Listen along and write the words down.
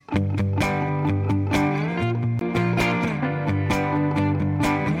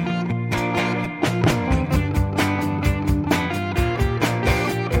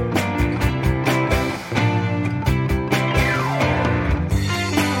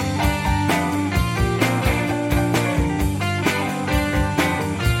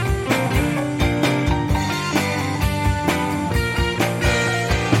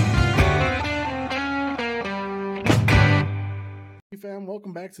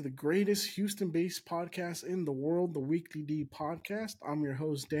back to the greatest Houston-based podcast in the world, the Weekly D podcast. I'm your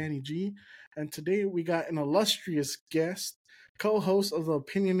host, Danny G, and today we got an illustrious guest, co-host of the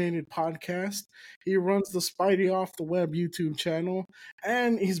Opinionated podcast. He runs the Spidey Off the Web YouTube channel,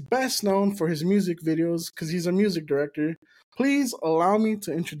 and he's best known for his music videos because he's a music director. Please allow me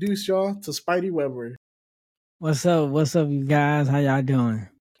to introduce y'all to SpidieWebHer. What's up? What's up, you guys? How y'all doing?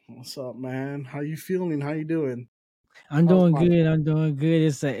 What's up, man? How you feeling? How you doing? I'm How's doing my good. I'm doing good.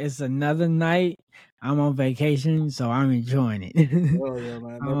 It's another night. I'm on vacation, so I'm enjoying it. Oh yeah,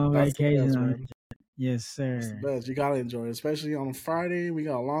 man. I'm on That's the vacation. best, man. Yes, That's the sir. best. You gotta enjoy it, especially on a Friday. We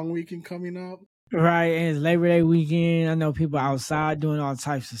got a long weekend coming up. Right, and it's Labor Day weekend. I know people outside doing all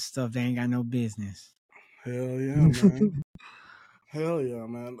types of stuff. They ain't got no business. Hell yeah, man. Hell yeah,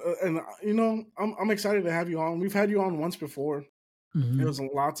 man. I'm excited to have you on. We've had you on once before. It was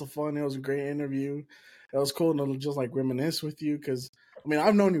lots of fun. It was a great interview. It was cool to just like reminisce with you because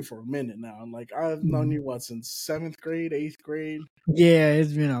I've known you for a minute now. Like I've known you since 7th grade, 8th grade. Yeah,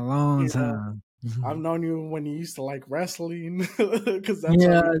 it's been a long You know, time. I've known you when you used to like wrestling because that's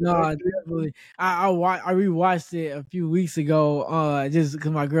Yeah, how we no, connected. definitely. I rewatched it a few weeks ago. Just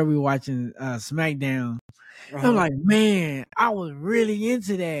because my girl be watching SmackDown. I'm like, man, I was really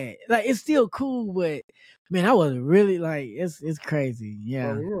into that. Like, it's still cool, but man, I was really like, it's crazy. Bro,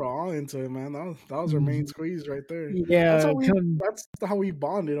 Yeah, we were all into it, man. That was our main squeeze right there. That's yeah, that's how we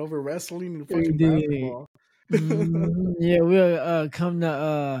bonded over wrestling and we fucking did. basketball. Yeah, we'll come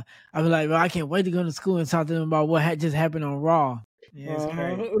to. I be like, well, I can't wait to go to school and talk to them about what just happened on Raw. Yeah, it's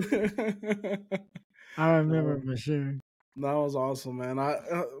crazy. I remember for sure. That was awesome, man. I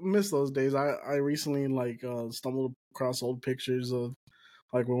miss those days. I recently stumbled across old pictures of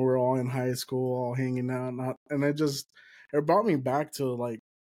like when we were all in high school, all hanging out, and it brought me back to like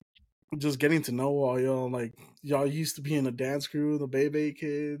just getting to know all y'all. Like y'all used to be in a dance crew, the Bebe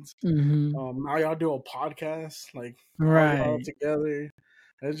Kids. Now y'all do a podcast, like all y'all Right. together.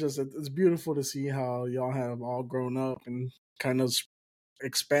 It's beautiful to see how y'all have all grown up and kind of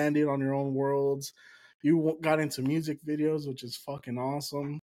expanded on your own worlds. You got into music videos, which is fucking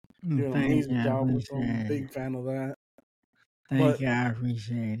awesome. You do an Thank you. amazing I job with them. appreciate it. Big fan of that. Thank But you. I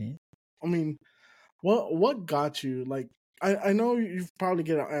appreciate it. I mean, what got you? Like, I know you probably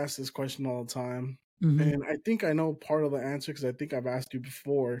get asked this question all the time, and I think I know part of the answer because I think I've asked you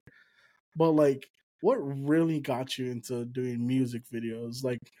before. But like, what really got you into doing music videos?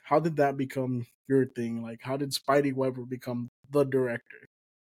 Like, how did that become your thing? Like, how did SpidieWebHer become the director?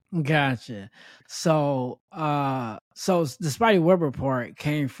 Gotcha. So the SpidieWebHer part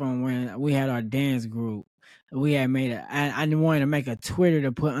came from when we had our dance group. We had made I wanted to make a Twitter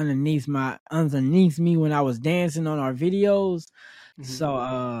to put underneath me when I was dancing on our videos. Mm-hmm.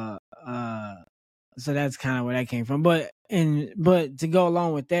 So that's kind of where that came from. But to go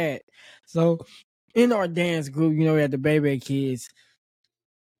along with that, so in our dance group, we had the Baby Kids.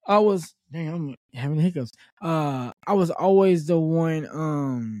 I'm having hiccups. I was always the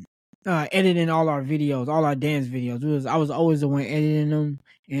one editing all our videos, all our dance videos. I was always the one editing them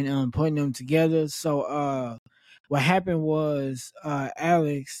and putting them together. So what happened was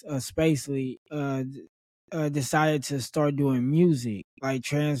Alex Spacely decided to start doing music, like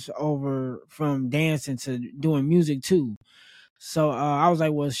transfer over from dancing to doing music too. So I was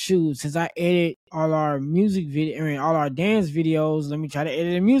like, well, shoot, since I edit all our music video, all our dance videos, let me try to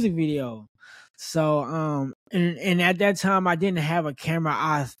edit a music video. So and at that time I didn't have a camera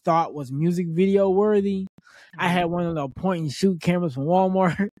I thought was music video worthy. I had one of the point and shoot cameras from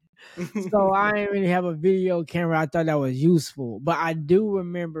Walmart. So I didn't really have a video camera. I thought that was useful. But I do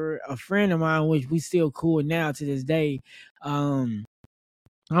remember a friend of mine, which we still cool now to this day. I don't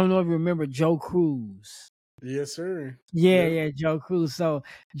know if you remember Joe Cruz. Yes, sir. Yeah, Joe Cruz. So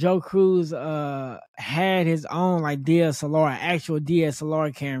Joe Cruz had his own like DSLR, actual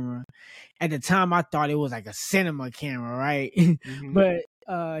DSLR camera. At the time I thought it was like a cinema camera, right? Mm-hmm. But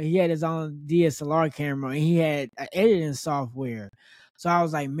he had his own DSLR camera and he had editing software. So I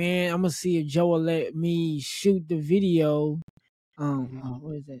was like, man, I'm gonna see if Joe will let me shoot the video.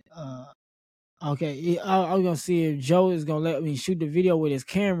 What is it? Okay, I was gonna see if Joe is gonna let me shoot the video with his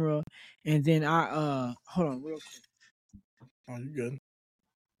camera, and then I hold on real quick. Oh, you good?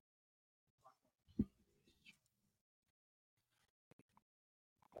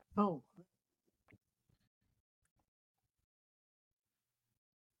 Oh,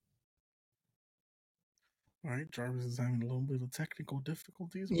 All right, Jarvis is having a little bit of technical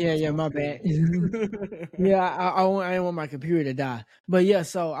difficulties, but it's yeah, all my good. bad. Yeah, I didn't want my computer to die. But yeah,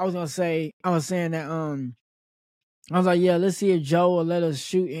 so I was saying that I was like, yeah, let's see if Joe will let us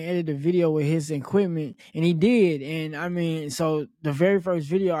shoot and edit the video with his equipment. And he did. And I mean, so the very first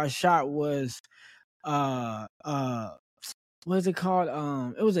video I shot was uh uh what's it called?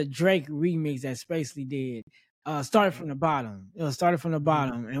 It was a Drake remix that Spacely did. Started from the bottom. It was started from the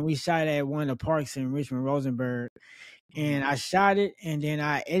Mhm, bottom, and we shot at one of the parks in Richmond, Rosenberg. mhm, And I shot it, and then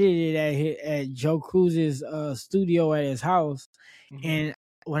I edited at Joe Cruz's studio at his house. mhm. And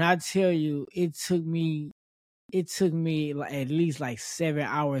when I tell you, it took me like at least like 7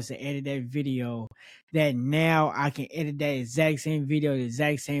 hours to edit that video. That now I can edit that exact same video the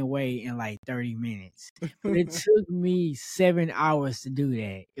exact same way in like 30 minutes. But it took me 7 hours to do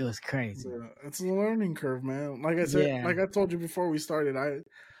that. It was crazy. Yeah, it's a learning curve, man. Like I said, Yeah. like I told you before we started,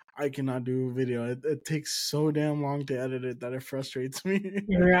 I cannot do video. It takes so damn long to edit it that it frustrates me.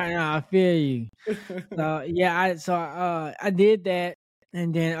 Right now, I feel you. So yeah, I did that,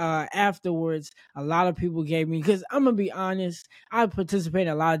 and then afterwards, a lot of people gave me, because I'm gonna be honest, I participated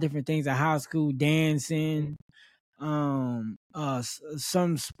in a lot of different things at high school, dancing,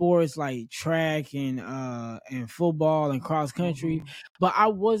 some sports like track and football and cross country, Mhm, but I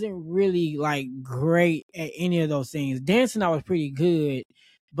wasn't really like great at any of those things. Dancing I was pretty good,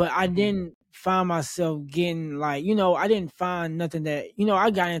 but I mhm, didn't find myself getting like, I didn't find nothing that,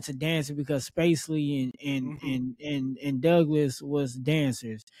 I got into dancing because Spacely mhm. and Douglas was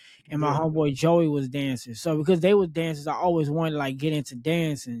dancers, and my Yeah. homeboy Joey was dancers. So because they was dancers, I always wanted to like get into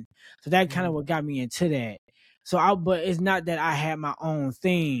dancing. So that kind of Mhm, what got me into that. But it's not that I had my own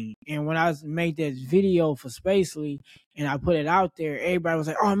thing. And when I made this video for Spacely and I put it out there, everybody was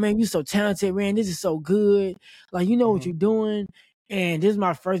like, "Oh man, you so talented, man! This is so good. Like, you know what mhm, you're doing." And this is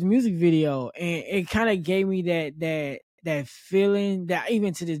my first music video, and it kind of gave me that feeling that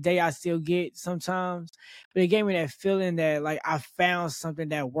even to this day I still get sometimes. But it gave me that feeling that like I found something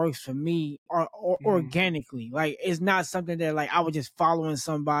that works for me, or mhm, organically. Like it's not something that like I was just following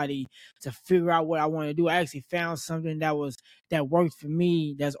somebody to figure out what I want to do. I actually found something that worked for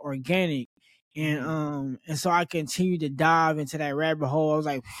me, that's organic. mhm. And so I continued to dive into that rabbit hole. I was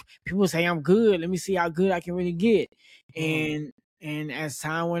like, people say I'm good. Let me see how good I can really get. Mhm. And as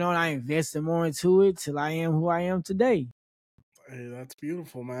time went on, I invested more into it till I am who I am today. Hey, that's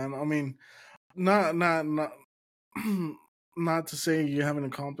beautiful, man. I mean, not not to say you haven't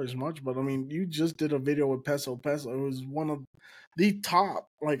accomplished much, but I mean, you just did a video with Peso Peso, who's one of the top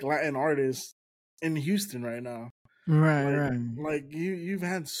like Latin artists in Houston right now. Right, Like right. you've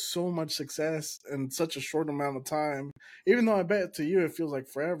had so much success in such a short amount of time. Even though I bet to you it feels like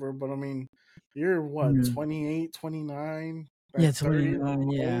forever, but I mean, you're what, Mm. 28, 29, Yeah, at 30 at the 29.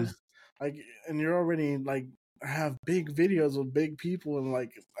 Yeah. most. Like, and you're already like have big videos with big people, and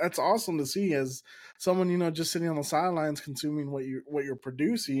like that's awesome to see as someone, just sitting on the sidelines consuming what you're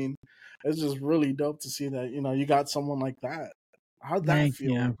producing. It's just really dope to see that, you got someone like that. How'd that Thank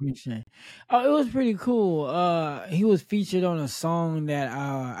you. I feel? appreciate it. Oh, it was pretty cool. He was featured on a song that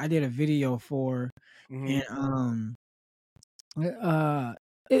I did a video for, Hmm. and uh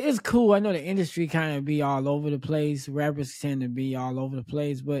it's cool. I know the industry kind of be all over the place. Rappers tend to be all over the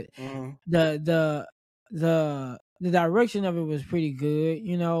place, but Hmm. the the the direction of it was pretty good.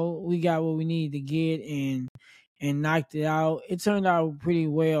 We got what we needed to get, and knocked it out. It turned out pretty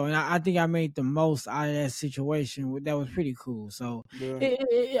well, and I think I made the most out of that situation. That was pretty cool. So Yeah.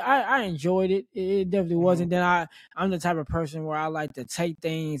 I enjoyed it. It definitely Hmm. wasn't. Then I'm the type of person where I like to take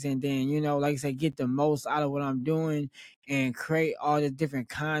things and then, like I said, get the most out of what I'm doing and create all the different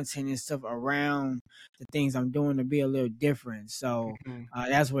content and stuff around the things I'm doing to be a little different. So Hmm.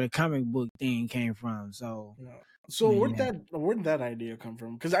 that's where the comic book thing came from. So Yeah. I So mean, where'd yeah. that idea come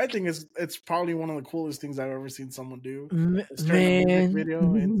from? Because I think it's probably one of the coolest things I've ever seen someone do. Is turn a music Man.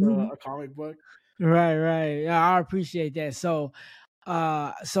 video into a comic book. Right, right. Yeah, I appreciate that. So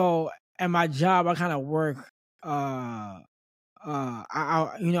at my job, I kind of work. I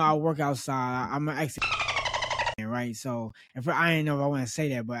work outside. I'm actually right. So if I didn't know if I want to say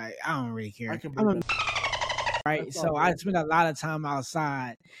that, but I don't really I care. can I'm believe a that. right. That's all So I good. spend a lot of time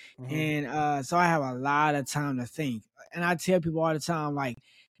outside, Uh-huh. and so I have a lot of time to think. And I tell people all the time, like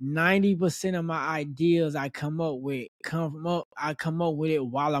 90% of my ideas I come up with it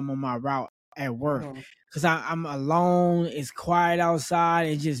while I'm on my route at work, Uh-huh. because I'm alone. It's quiet outside.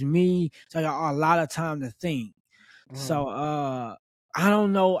 It's just me, so I got a lot of time to think. Uh-huh. So I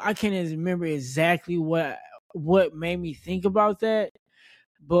don't know. I can't even remember exactly what made me think about that,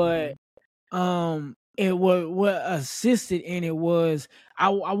 Uh-huh. but it what assisted in it was I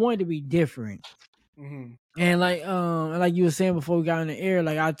wanted to be different. Hmm. And like you were saying before we got in the air,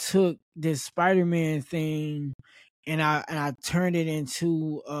 like I took this Spider-Man thing and I turned it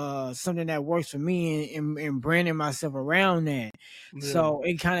into something that works for me, and branding myself around that. Yeah. So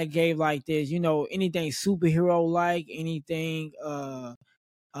it kind of gave like this, anything superhero like, anything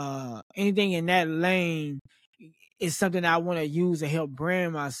in that lane is something I want to use to help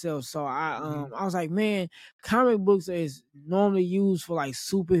brand myself. So Mhm. I was like, man, comic books is normally used for like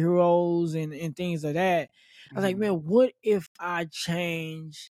superheroes and things like that. I was like, Mhm. man, what if I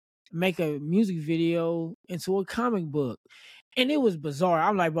make a music video into a comic book? And it was bizarre.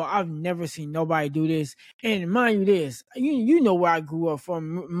 I'm like, bro, I've never seen nobody do this. And mind you, you know where I grew up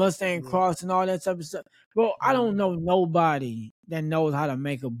from, Mustang Yeah. Cross and all that type of stuff. Bro, I Mhm. don't know nobody that knows how to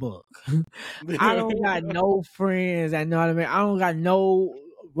make a book. I Yeah. don't got no friends that know how to make. I don't got no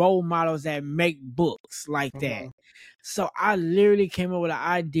role models that make books like that. Uh-huh. So I literally came up with an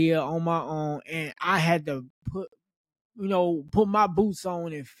idea on my own, and I had to put my boots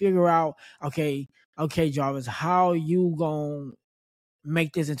on and figure out, okay, Jarvis, how you gonna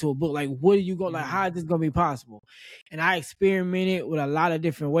make this into a book? Like, what are you going like? Mhm. How is this gonna be possible? And I experimented with a lot of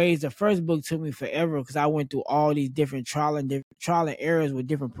different ways. The first book took me forever because I went through all these different trial and errors with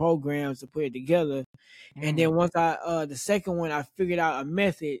different programs to put it together. And Mhm. then once the second one, I figured out a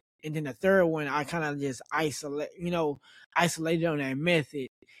method. And then the third one, I kind of just isolated on that method,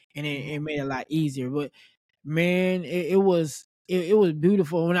 and it Mhm. made it a lot easier. But man, it was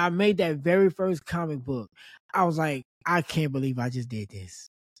beautiful. When I made that very first comic book, I was like, I can't believe I just did this.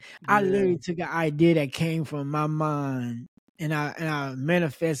 I Yeah. literally took an idea that came from my mind, and I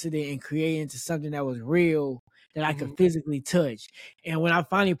manifested it and created it into something that was real, that I could Mhm. physically touch. And when I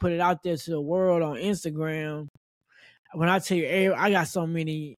finally put it out there to the world on Instagram, when I tell you, I got so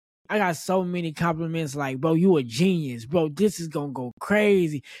many compliments like, bro, you a genius, bro. This is gonna go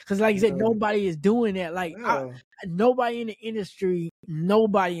crazy. Cause like you said, Yeah. nobody is doing that. Yeah. Nobody in the industry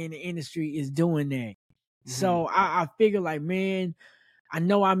is doing that. Mhm. So I figure like, man, I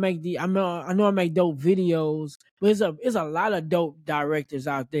know I make dope videos, but it's a lot of dope directors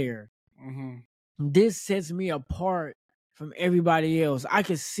out there. Mhm. This sets me apart from everybody else. I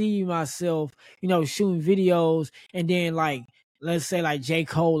could see myself, shooting videos, and then like, let's say like J.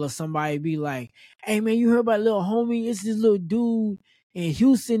 Cole or somebody be like, hey man, you heard about little homie? It's this little dude in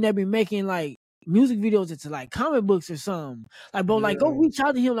Houston that be making like music videos into like comic books or something. Like, bro, like go Yeah. reach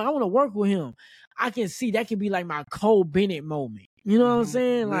out to him. Like, I want to work with him. I can see that could be like my Cole Bennett moment. You know what I'm Mhm.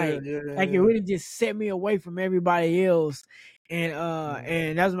 saying? Yeah. Like, Yeah. like it Yeah. really just set me away from everybody else. And Mhm.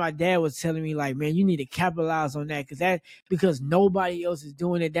 and that's what my dad was telling me, like, man, you need to capitalize on that, because nobody else is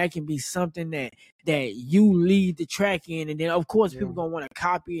doing it. That can be something that you lead the track in, and then of course Yeah. people gonna want to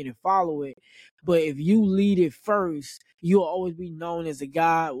copy it and follow it. But if you lead it first, you'll always be known as the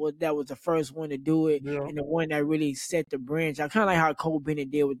guy that was the first one to do it, Yeah. and the one that really set the branch. I kind of like how Cole Bennett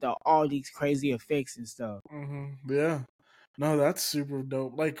did with all these crazy effects and stuff. Yeah. No, that's super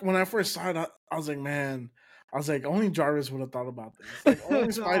dope. Like when I first saw it, I was like, man, I was like, only Jarvis would have thought about this. Like only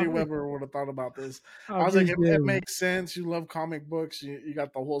SpidieWebHer would have thought about this. I I was like, appreciate it it. makes sense. You love comic books. You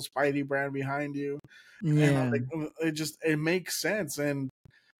got the whole Spidey brand behind you, and I was Yeah, like, it makes sense. And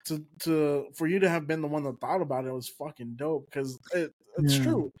to for you to have been the one that thought about it was fucking dope because it's yeah.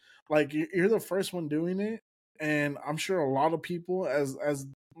 true. Like you're the first one doing it, and I'm sure a lot of people, as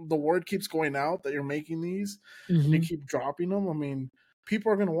the word keeps going out that you're making these, and you Hmm. keep dropping them. I mean,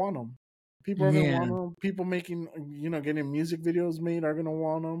 people are gonna want them. People are gonna Yeah. want them. People making, getting music videos made are gonna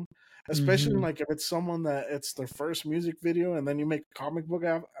want them. Especially Hmm. like if it's someone that it's their first music video, and then you make a comic book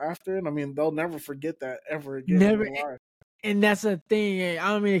after it. I mean, they'll never forget that ever again in Never. their life. And that's a thing. I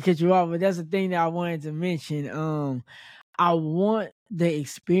don't mean to cut you off, but that's the thing that I wanted to mention. I want the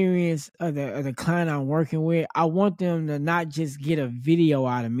experience of the client I'm working with. I want them to not just get a video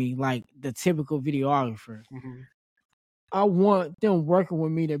out of me like the typical videographer. Hmm. I want them working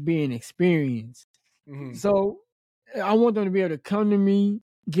with me to be an experience. Hmm. So I want them to be able to come to me,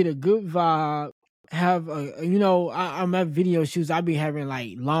 get a good vibe, have I'm at video shoots. I be having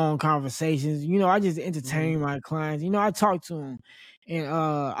like long conversations. I just Hmm. entertain my clients. I talk to them, and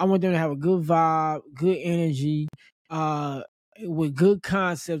I want them to have a good vibe, good energy, uh, with good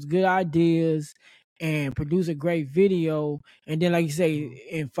concepts, good ideas, and produce a great video. And then, like you Hmm. say,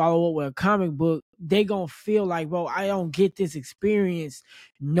 and follow up with a comic book. They gonna feel like, bro, I don't get this experience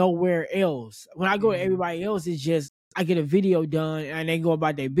nowhere else. When I go to Hmm. everybody else, it's just I get a video done and they go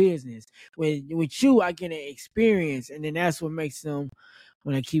about their business. With you, I get an experience, and then that's what makes them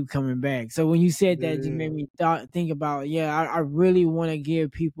want to keep coming back. So when you said that, it just Yeah. made me think about, yeah, I really want to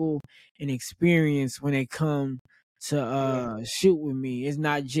give people an experience when they come to Yeah. shoot with me. It's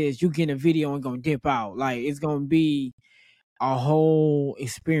not just you get a video and gonna dip out. Like it's gonna be a whole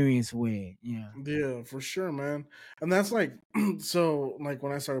experience with it. Yeah. Yeah, for sure, man. And that's like, so like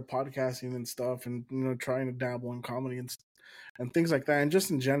when I started podcasting and stuff, and trying to dabble in comedy and things like that, and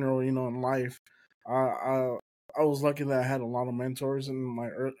just in general, in life, I I was lucky that I had a lot of mentors in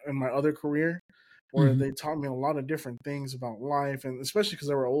my other career, where Mhm. they taught me a lot of different things about life, and especially because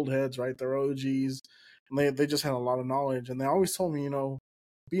they were old heads, right? They're OGs, and they just had a lot of knowledge, and they always told me,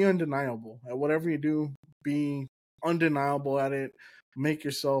 be undeniable at whatever you do, be undeniable at it, make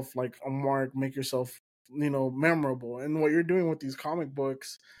yourself like a mark, make yourself memorable. And what you're doing with these comic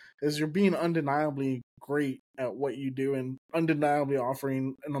books is you're being undeniably great at what you do and undeniably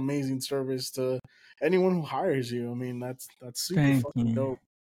offering an amazing service to anyone who hires you. I mean, that's super Thank fucking you. dope.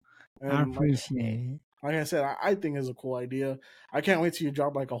 I And appreciate it. like I said, I think it's a cool idea. I can't wait till you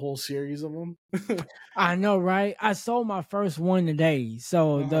drop like a whole series of them. I know, right? I sold my first one today.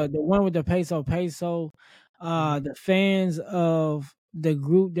 So Uh-huh. the one with the peso, Hmm. the fans of the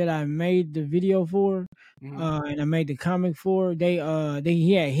group that I made the video for, Hmm. and I made the comic for, they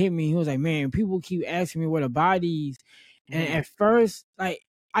he had hit me. He was like, "Man, people keep asking me where to buy these," and Hmm. at first, like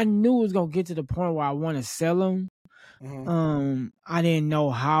I knew it was gonna get to the point where I want to sell them. Hmm. I didn't know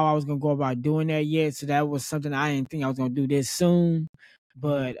how I was gonna go about doing that yet, so that was something I didn't think I was gonna do this soon. Hmm.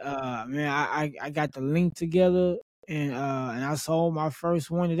 But man, I got the link together and I sold my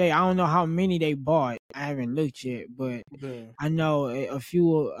first one today. I don't know how many they bought. I haven't looked yet, but Yeah. I know a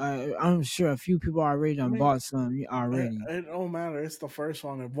few. I'm sure a few people already I done mean, bought some already. it don't matter. It's the first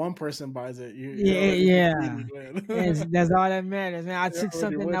one. If one person buys it, you're Yeah, already yeah. succeeded, And man. that's all that matters, man. I You're took already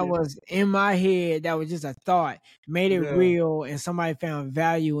something that winning. was in my head that was just a thought, made it Yeah. real, and somebody found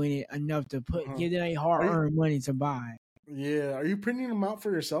value in it enough to Uh-huh. give them a Are hard you? earned money to buy. Yeah. Are you printing them out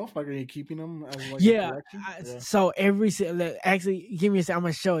for yourself? Like, are you keeping them as like a Yeah. collection? Yeah. So actually, give me a second. I'm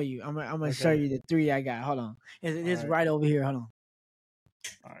gonna show you. I'm gonna show Okay. you the three I got. Hold on. All It's right. right over here. Hold on.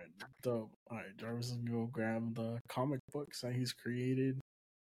 All right. Dope. All right. Jarvis is gonna go grab the comic books that he's created,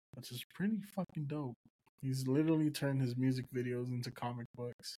 which is pretty fucking dope. He's literally turned his music videos into comic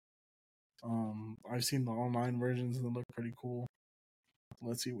books. I've seen the online versions and they look pretty cool.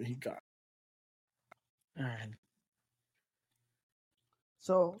 Let's see what he got. All right.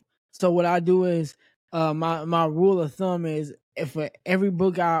 So what I do is my rule of thumb is if for every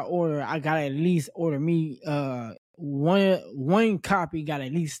book I order, I gotta at least order me one copy gotta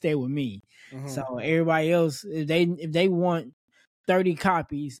at least stay with me. Uh-huh. So everybody else if they want 30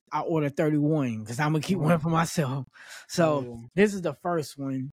 copies, I order 31 because I'm gonna keep Uh-huh. one for myself. Hell So yeah. this is the first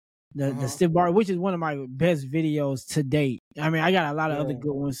one, the Uh-huh. Stib Bar, which is one of my best videos to date. I mean, I got a lot of other Yeah.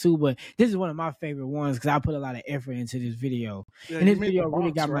 good ones too, but this is one of my favorite ones because I put a lot of effort into this video, Yeah, and you this made the video really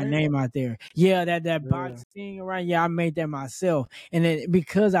box, got my right? name out there. Yeah, that Yeah. box thing around. Yeah, I made that myself, and then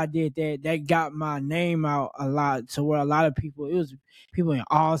because I did that, that got my name out a lot to where a lot of people. It was people in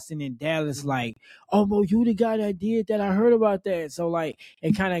Austin and Dallas Mhm. like, "Oh, Mo, you the guy that did that? I heard about that." So like,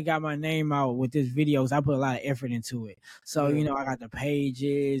 it kind of got my name out with this videos. I put a lot of effort into it. So Yeah. I got the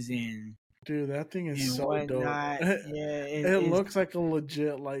pages Dude, that thing is and so dope. whatnot. Yeah, It it's looks like a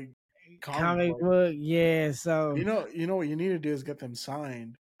legit like comic comic book. book. Yeah, so You know what you need to do is get them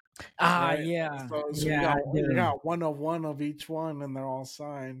signed, right? yeah, So yeah, I you do. got one of each one, and they're all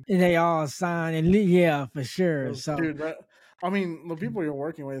signed. And they all sign and yeah, for sure. 'Cause, So dude, I mean, the people you're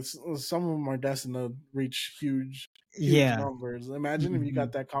working with, some of them are destined to reach huge yeah, numbers. Imagine if you hmm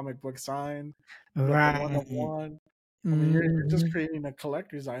got that comic book signed, you got the one of right. one. I mean, you're just hmm creating a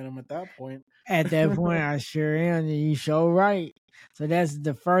collector's item at that point. At that point, I sure am. And you sure right. So that's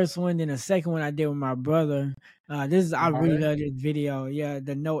the first one. Then the second one I did with my brother. This is I really Alright. love this video. Yeah,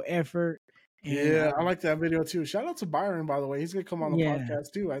 the no effort and Yeah, I like that video too. Shout out to Byron, by the way. He's gonna come on the yeah,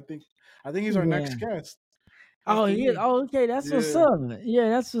 podcast too. I think he's our next yeah. guest Oh, after he is. you. Oh, okay. That's what's Yeah, up. Yeah,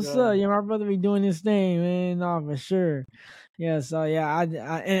 that's what's yeah. up. Yeah, my brother be doing this thing, man. No, for sure. Yeah. So yeah,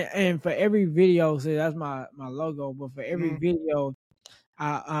 and for every video, so that's my logo. But for every Mhm. video,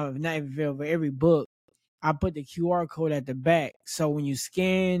 not every video, but every book, I put the QR code at the back. So when you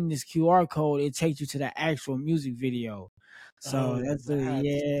scan this QR code, it takes you to the actual music video. So Oh, that's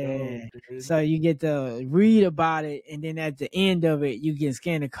that's dope, yeah. dude. So you get to read about it, and then at the end of it, you can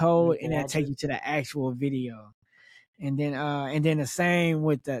scan the You code, get to and that watch take it. you to the actual video. And then the same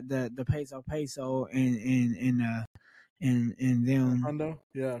with the peso and them. Hundo?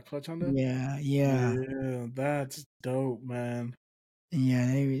 Yeah, Clutch Hundo? Yeah. Yeah, that's dope, man. Yeah,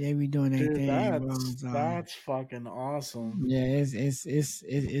 they be doing their Dude, thing, bro. So that's fucking awesome. yeah,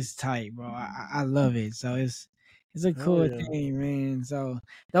 it's tight, bro. I love it. So it's a Hell cool yeah. thing, man. So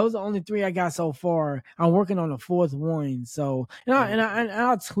those are the only three I got so far. I'm working on the fourth one. So and Uh-huh.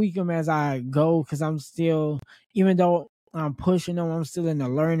 I'll tweak them as I go because I'm still even though I'm pushing them. I'm still in the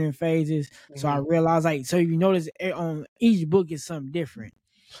learning phases. So I Mm-hmm. realized, like, so you notice on each book is something different.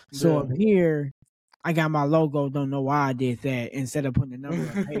 So up Yeah. here, I got my logo. Don't know why I did that instead of putting the number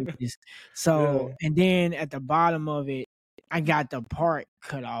of pages. So, Yeah. and then at the bottom of it, I got the part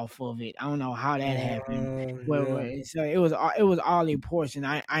cut off of it. I don't know how that happened. Yeah. So it was all a portion.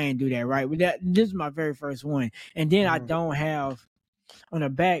 I didn't do that right. But this is my very first one. And then I Uh-huh. don't have on the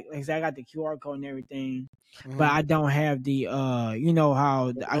back, like I said, I got the QR code and everything, but Uh-huh. I don't have the you know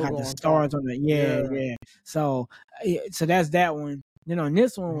how The I got logo the on top. stars on the Yeah. yeah. So so that's that one. Then on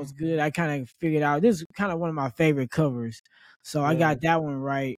this one Uh-huh. was good. I kind of figured out this is kind of one of my favorite covers. So I Yeah. got that one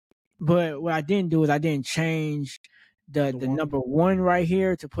right. But what I didn't do is I didn't change The the one. number one right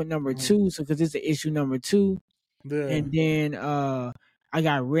here to put number Uh-huh. two. So because it's the issue number two. Yeah. And then I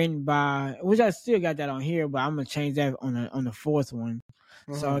got written by, which I still got that on here, but I'm gonna change that on the fourth one.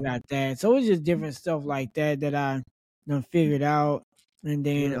 So I Uh-huh. got that. So it's just different stuff like that that I done figured out. And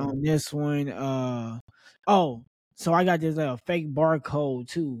then Yeah. on this one, oh, so I got this fake barcode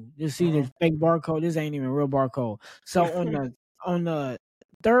too. You see Uh-huh. this fake barcode? This ain't even a real barcode. So on the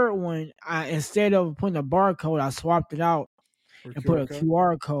third one, I instead of putting a barcode, I swapped it out For and put QR a code.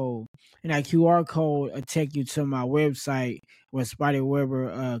 QR code, and that QR code will take you to my website where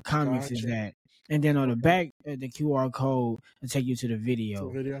SpidieWebHer comics is Gotcha. at. And then on the Okay. back, the QR code will take you to the To video.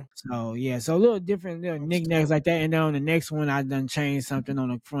 video. So yeah, so a little different little That's knickknacks dope. like that. And then on the next one, I done changed something on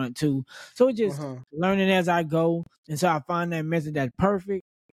the front too. So it's just Uh-huh. learning as I go. And so I find that method that's perfect,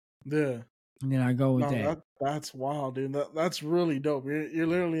 Yeah. and then I go with No, that. that's wild, dude. That's really dope. You're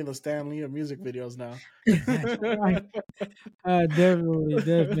literally in the Stan Lee of music videos now. That's right. Definitely,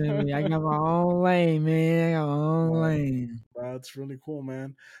 definitely. I got my own lane, man. I got my own No, lane. that's really cool,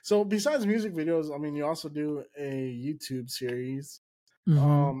 man. So besides music videos, I mean, you also do a YouTube series.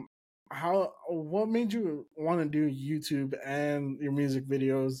 Mm-hmm. Um, what made you want to do YouTube and your music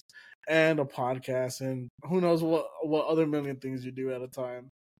videos and a podcast and who knows what other million things you do at a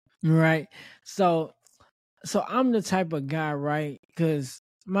time? Right. So I'm the type of guy, right? Because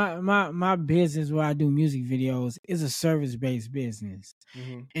my business where I do music videos is a service based business.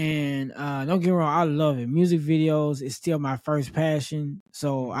 Mm-hmm. And don't get me wrong, I love it. Music videos is still my first passion.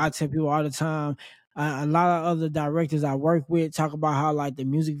 So Mm-hmm. I tell people all the time. A lot of other directors I work with talk about how like the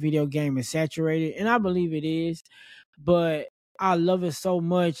music video game is saturated, and I believe it is. But I love it so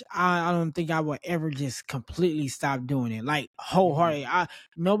much. I don't think I would ever just completely stop doing it. Like Mm-hmm. wholeheartedly.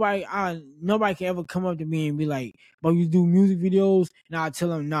 Nobody can ever come up to me and be like, "But you do music videos?" And I tell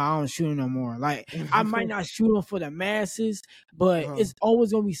them, "No, I don't shoot them no more." Like I might not shoot them for the masses, but Uh-huh. it's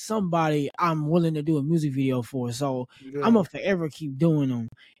always gonna be somebody I'm willing to do a music video for. So I'm Yeah. gonna forever keep doing them.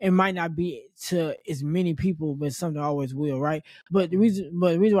 It might not be to as many people, but something I always will, right? But the reason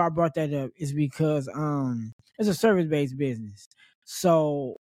why I brought that up is because it's a service based business.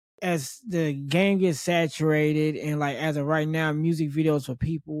 So as the game gets saturated and like as of right now, music videos for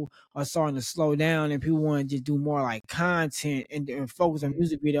people are starting to slow down and people want to just do more like content and focus on Mm-hmm.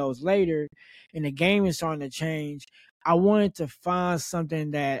 music videos later, and the game is starting to change. I wanted to find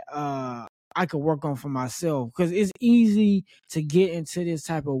something that I could work on for myself because it's easy to get into this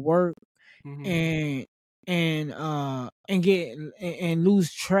type of work Mm-hmm. and and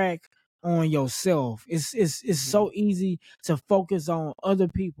lose track on yourself. It's Mm-hmm. so easy to focus on other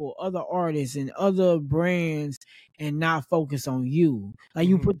people, other artists, and other brands, and not focus on you. Like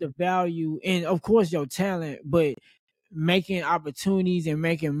you Mm-hmm. put the value in, of course, your talent, but making opportunities and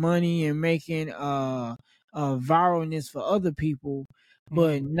making money and making viralness for other people, Mm-hmm.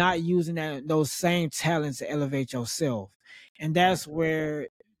 but not using those same talents to elevate yourself. And that's Gotcha. where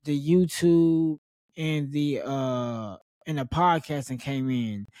the YouTube and the podcasting came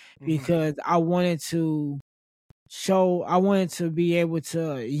in, Mm-hmm. because I wanted to be able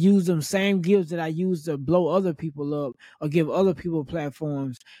to use them same gifts that I use to blow other people up or give other people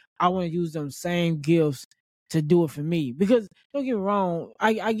platforms. I want to use them same gifts to do it for me. Because don't get me wrong,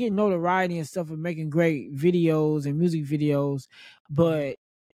 I get notoriety and stuff for making great videos and music videos, Mm-hmm. but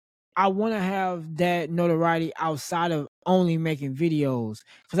I want to have that notoriety outside of only making videos,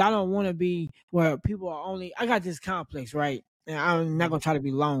 because I don't want to be where people are only. I got this complex, right? And I'm not Mm-hmm. gonna try to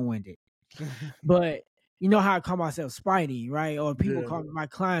be long winded, but you know how I call myself Spidey, right? Or people Yeah. call my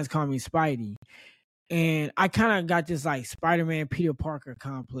clients call me Spidey, and I kind of got this like Spider-Man Peter Parker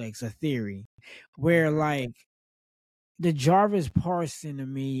complex, a theory, where Okay. like the Jarvis Parson to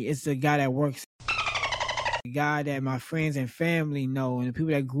me is the guy that works, the guy that Mm-hmm. my friends and family know, and the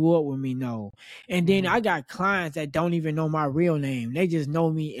people that grew up with me know. And then Mm-hmm. I got clients that don't even know my real name; they just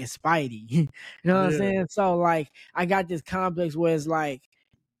know me as Spidey. You know what I'm Yeah. saying? So like, I got this complex where it's like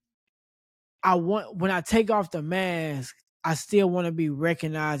I want when I take off the mask, I still want to be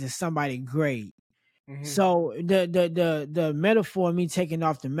recognized as somebody great. Mm-hmm. So the metaphor of me taking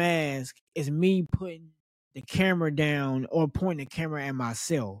off the mask is me putting the camera down or pointing the camera at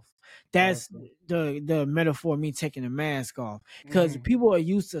myself. That's Gotcha. the metaphor of me taking the mask off. Because Mm-hmm. people are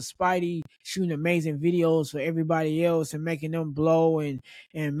used to Spidey shooting amazing videos for everybody else and making them blow and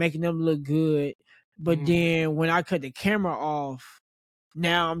making them look good. But Mm-hmm. then when I cut the camera off,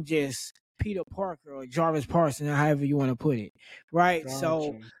 now I'm just Peter Parker or Jarvis Parsons, however you want to put it. Right.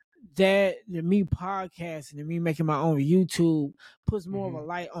 So Gotcha. that me podcasting and me making my own YouTube puts more of a Mm-hmm.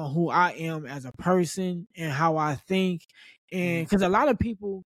 light on who I am as a person and how I think. And Mm-hmm. because a lot of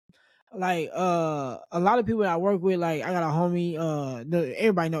people, like a lot of people that I work with, like I got a homie,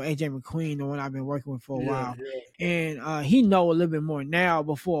 everybody know AJ McQueen, the one I've been working with for a Yeah. while. Yeah. And he know a little bit more now,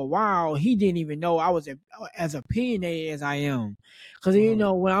 but for a while he didn't even know I was as opinionated as I am. Because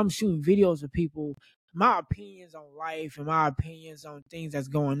Uh-huh. when I'm shooting videos of people, my opinions on life and my opinions on things that's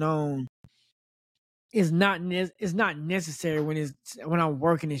going on it's not necessary when I'm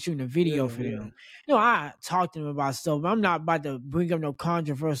working and shooting a video Yeah. for Yeah. them. I talk to them about stuff, but I'm not about to bring up no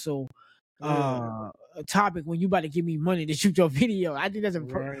controversial Yeah. topic when you about to give me money to shoot your video. I think that's a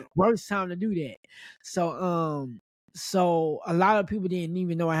Right. worst time to do that. So a lot of people didn't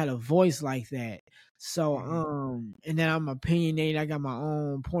even know I had a voice like that. So Mm-hmm. and then I'm opinionated. I got my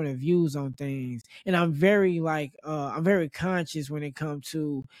own point of views on things, and I'm very I'm very conscious when it comes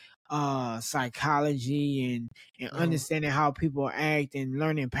to psychology and Uh-huh. understanding how people act and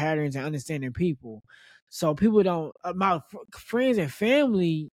learning patterns and understanding people. So people don't my friends and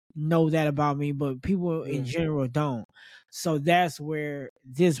family know that about me, but people in Yeah. general don't. So that's where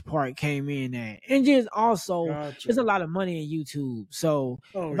this part came in at. And just also there's a Gotcha. lot of money in YouTube. So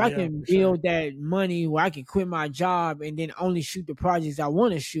Oh if I yeah, can for sure. build that money where I can quit my job and then only shoot the projects I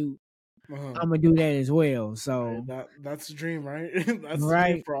want to shoot, Uh-huh. I'm gonna do that as well. Right, So that's the dream, right? That's the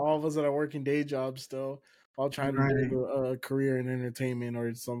dream right, for all of us that are working day jobs still, while trying to build right. a career in entertainment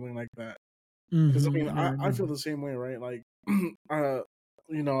or something like that. Because I mean, I feel Right. the same way, right? Like, uh,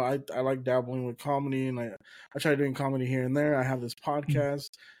 I like dabbling with comedy, and I try doing comedy here and there. I have this podcast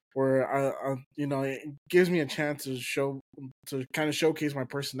where it gives me a chance to kind of showcase my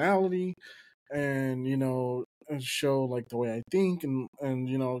personality, and and show like the way I think, and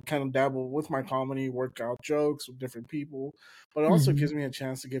kind of dabble with my comedy, work out jokes with different people, but it also Mhm. gives me a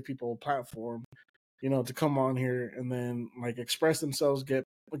chance to give people a platform, to come on here and then like express themselves, get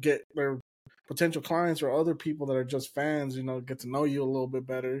their potential clients or other people that are just fans, get to know you a little bit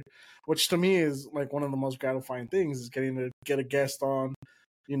better, which to me is like one of the most gratifying things is getting to get a guest on.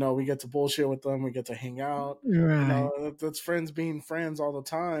 We get to bullshit with them, we get to hang out. Right. That's friends being friends all the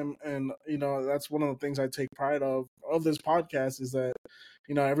time, and that's one of the things I take pride of this podcast is that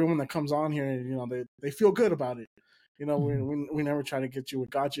everyone that comes on here, they feel good about it. Mhm. We never try to get you with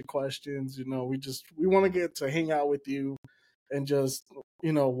gotcha questions. We want to get to hang out with you and just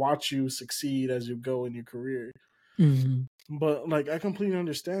watch you succeed as you go in your career. Mhm. But like I completely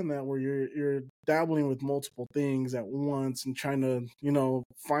understand that where you're dabbling with multiple things at once and trying to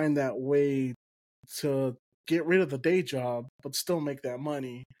find that way to get rid of the day job but still make that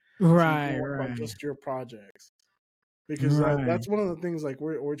money so you can Right, work on right, just your projects, because right. that's one of the things like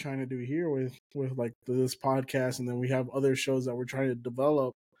we're trying to do here with like this podcast, and then we have other shows that we're trying to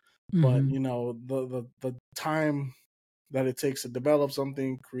develop. But Mhm. the time that it takes to develop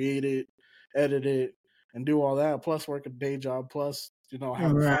something, create it, edit it, and do all that, plus work a day job, plus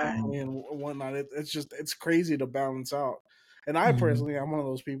have a Right. family and whatnot. It's crazy to balance out. And I Mhm. personally, I'm one of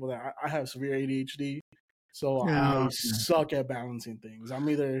those people that I have severe ADHD, so I Oh, okay. suck at balancing things. I'm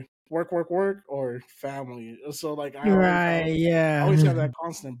either work, or family. So like Right, I yeah. always have that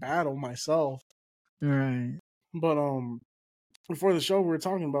constant battle myself. Right. But before the show we were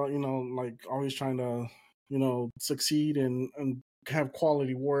talking about like always trying to succeed and have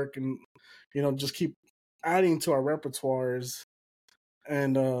quality work, and just keep adding to our repertoires,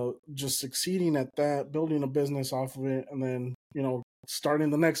 and just succeeding at that, building a business off of it, and then starting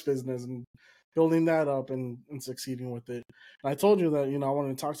the next business and building that up, and succeeding with it. And I told you that I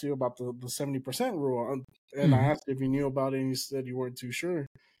wanted to talk to you about the 70% rule, and I Mhm. asked if you knew about it, and you said you weren't too sure.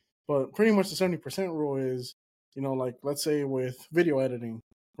 But pretty much the 70% rule is, like let's say with video editing,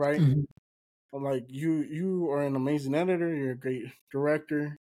 right? Mhm. Like you are an amazing editor, you're a great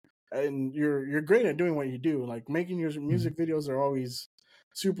director, and you're great at doing what you do. Like making your Mhm. music videos are always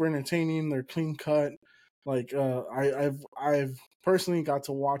super entertaining, they're clean cut. Like I've personally got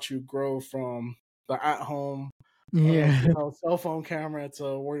to watch you grow from the at home Yeah. cell phone camera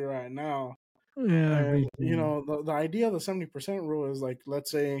to where you're at now. Yeah, I And appreciate it. the idea of the 70% rule is like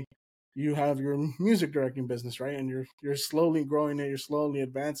let's say you have your music directing business, right? And you're slowly growing it, you're slowly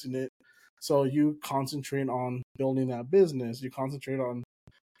advancing it. So you concentrate on building that business. You concentrate on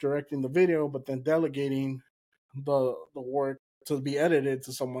directing the video, but then delegating the work to be edited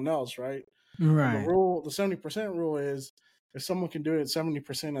to someone else, right? And Right. the 70% rule is if someone can do it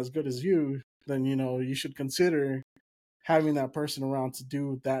 70% as good as you, then you should consider having that person around to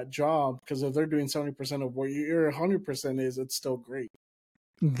do that job, because if they're doing 70% of what your 100% is, it's still great.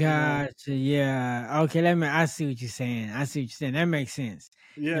 You know, Gotcha. Yeah. Okay. I see what you're saying. I see what you're saying. That makes sense.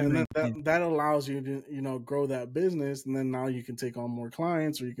 yeah, That and then makes sense. that allows you to grow that business, and then now you can take on more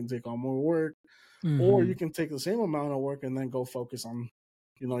clients, or you can take on more work, or Mm-hmm. you can take the same amount of work and then go focus on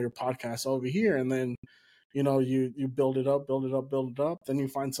your podcast over here, and then you build it up, build it up, build it up. Then you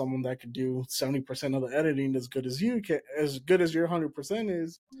find someone that could do 70% of the editing as good as you can, as good as your 100%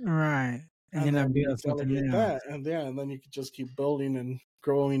 is, Right. And and then I then you build something delegate else. that, and yeah, and then you can just keep building and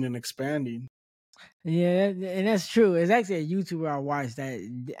growing and expanding. Yeah, and that's true. It's actually a YouTuber I watched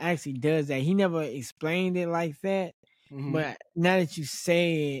that actually does that. He never explained it like that, Hmm. but now that you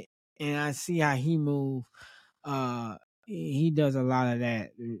say it, and I see how he move, uh, he does a lot of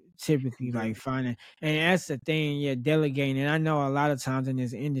that. Typically, Yeah, like finding, and that's the thing. Yeah, delegating. And I know a lot of times in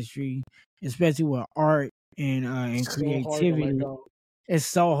this industry, especially with art and so hard to let creativity, go. it's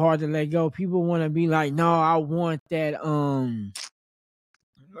so hard to let go. People want to be like, no, I want that.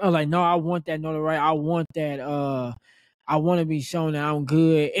 Like, no, I want that notoriety. I want that. I want to be shown that I'm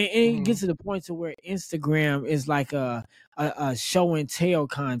good, and it Hmm. gets to the point to where Instagram is like a show and tell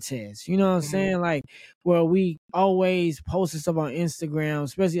contest. You know what I'm Hmm. saying? Like where we always posting stuff on Instagram,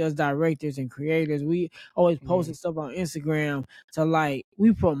 especially as directors and creators. We always Hmm. posting stuff on Instagram to like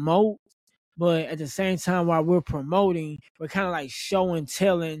we promote, but at the same time, while we're promoting, we're kind of like show and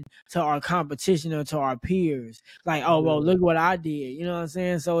telling to our competition or to our peers. Like, oh, well, Yeah. look what I did. You know what I'm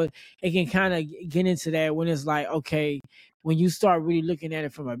saying? So it can kind of get into that when it's like, okay, when you start really looking at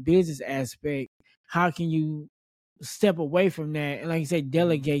it from a business aspect, how can you step away from that and, like you say,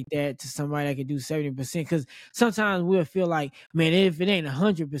 Hmm. delegate that to somebody that can do 70%? Because sometimes we'll feel like, man, if it ain't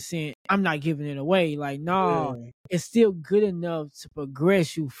 100%, I'm not giving it away. Like, no, Yeah. it's still good enough to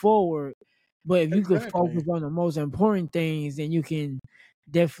progress you forward. But if you could Exactly. focus on the most important things, then you can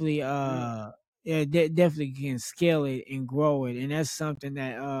definitely Yeah. yeah, definitely can scale it and grow it. And that's something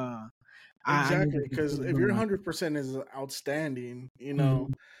that I need Exactly, to because continue if your doing. 100% is outstanding,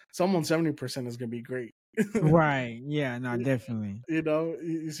 Mhm. someone 70% is gonna be great. Right. Yeah, no, definitely.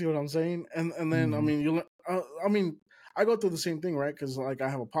 You see what I'm saying? And then I Mhm. mean, I mean, I go through the same thing, right? Because like I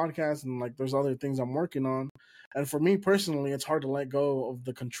have a podcast and like there's other things I'm working on, and for me personally, it's hard to let go of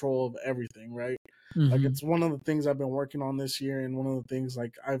the control of everything, right? Like Mhm. it's one of the things I've been working on this year, and one of the things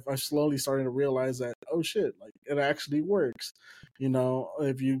like I've slowly started to realize that, oh shit, like it actually works.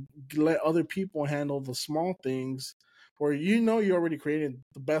 If you let other people handle the small things, where you already created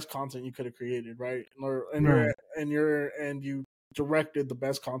the best content you could have created, right? Or Right. and you directed the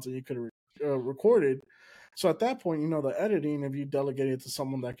best content you could have recorded. So at that point, the editing, if you delegate it to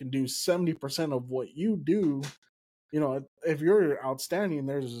someone that can do 70% of what you do, if you're outstanding,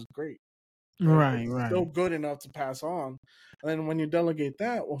 theirs is great. Right, It's still right. good enough to pass on. And then when you delegate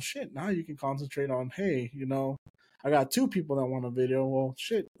that, well, shit, now you can concentrate on, hey, I got two people that want a video. Well,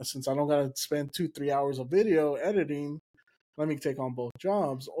 shit, since I don't got to spend 2-3 hours of video editing, let me take on both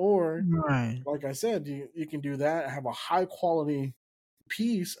jobs. Or, Right. like I said, you can do that, have a high quality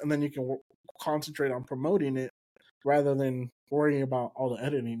piece, and then you can concentrate on promoting it rather than worrying about all the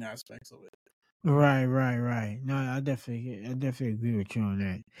editing aspects of it. Right, right, right. No, I definitely agree with you on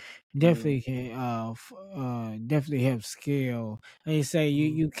that. Yeah. Definitely can, definitely help scale. Like you say, you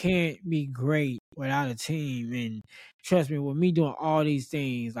Mm-hmm. you can't be great without a team. And trust me, with me doing all these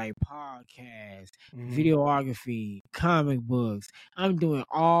things like podcasts, Mm-hmm. videography, comic books, I'm doing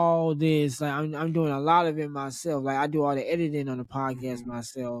all this. Like I'm doing a lot of it myself. Like I do all the editing on the podcast Mm-hmm.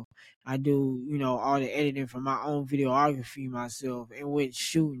 myself. I do, all the editing for my own videography myself, and with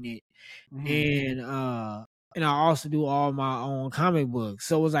shooting it, Mm-hmm. and I also do all my own comic books.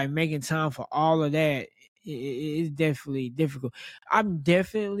 So it's like making time for all of that is definitely difficult. I'm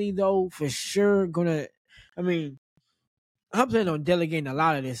definitely though for sure gonna. I mean, I'm planning on delegating a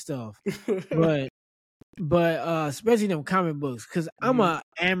lot of this stuff, but especially them comic books, because I'm Mm-hmm. a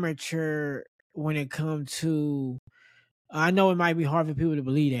amateur when it comes to. I know it might be hard for people to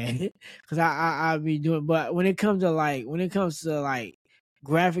believe that because I be doing, but when it comes to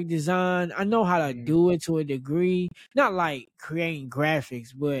graphic design, I know how to Mm-hmm. do it to a degree. Not like creating graphics,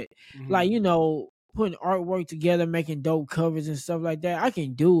 but like Mm-hmm. putting artwork together, making dope covers and stuff like that, I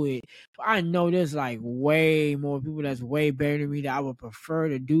can do it. But I know there's like way more people that's way better than me that I would prefer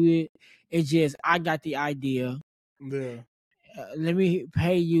to do it. It's just I got the idea. Yeah. Let me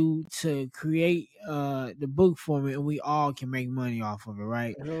pay you to create the book for me, and we all can make money off of it,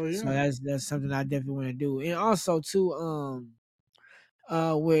 right? Hell So yeah. that's something I definitely want to do. And also too,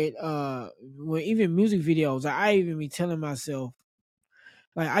 with even music videos, I even be telling myself,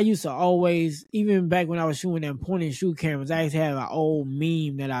 like, I used to always, even back when I was shooting them point and shoot cameras, I used to have an old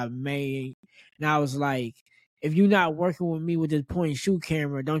meme that I made, and I was like, if you're not working with me with this point and shoot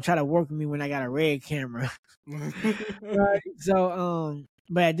camera, don't try to work with me when I got a red camera. Right. So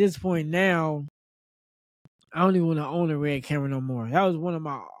but at this point now, I don't even want to own a red camera no more. That was one of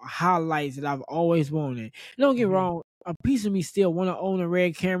my highlights that I've always wanted. Don't get Mhm, wrong, a piece of me still want to own a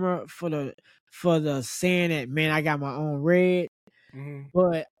red camera for the saying that, man, I got my own red. mhm.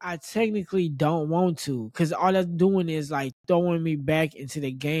 But I technically don't want to, because all that's doing is like throwing me back into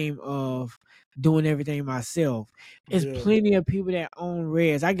the game of doing everything myself. There's Yeah. plenty of people that own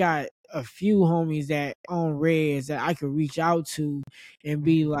Reds. I got a few homies that own Reds that I could reach out to and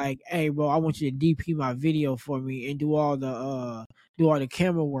be Mhm, like, "Hey, bro, I want you to DP my video for me and do all the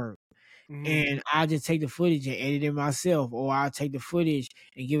camera work." mhm, And I'll just take the footage and edit it myself, or I'll take the footage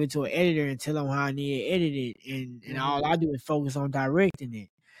and give it to an editor and tell them how I need it edited, and all mhm. I do is focus on directing it.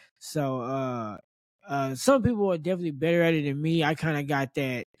 So some people are definitely better at it than me. I kind of got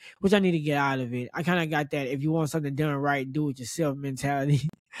that, which I need to get out of it. I kind of got that if you want something done right, do it yourself mentality.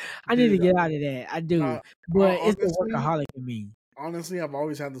 I need to Dude, get out of that. I do, but it's the honestly, workaholic in me. I've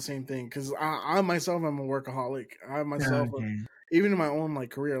always had the same thing because I myself am a workaholic. I myself, Okay. even in my own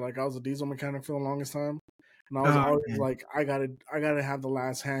like career, like I was a diesel mechanic for the longest time, and I was always Okay. like, I gotta have the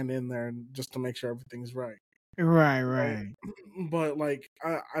last hand in there just to make sure everything's right. Right. Right. Right. But like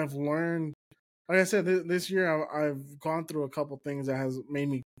I've learned, like I said, this year I've gone through a couple things that has made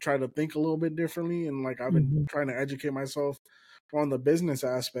me try to think a little bit differently, and like I've been Hmm. trying to educate myself on the business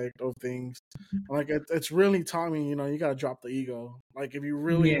aspect of things. Like it's really taught me, you got to drop the ego. Like if you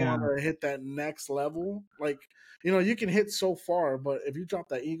really Yeah. want to hit that next level, like you can hit so far, but if you drop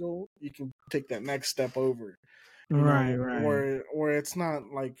that ego, you can take that next step over. Right. Right. Where it's not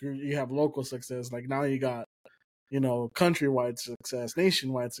like you have local success. Like now you got countrywide success,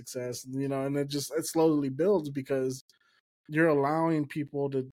 nationwide success, and it slowly builds because you're allowing people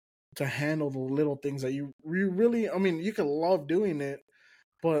to handle the little things that you really, I mean, you can love doing it,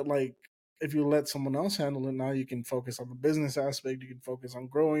 but like if you let someone else handle it, now you can focus on the business aspect, you can focus on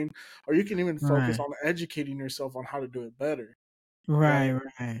growing, or you can even focus Right. on educating yourself on how to do it better, right? Right,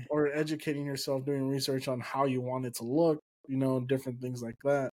 right, Or educating yourself, doing research on how you want it to look, different things like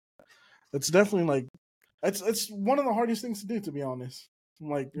that. It's definitely like it's one of the hardest things to do, to be honest.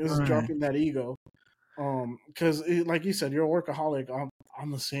 Like, is right. dropping that ego. Because like you said, you're a workaholic.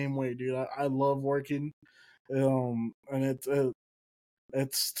 I'm the same way, dude. I love working. And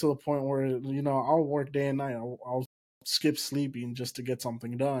it's to the point where I'll work day and night. I'll skip sleeping just to get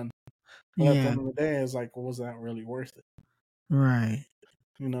something done. But at the Yeah, end of the day, it's like, was that really worth it? right,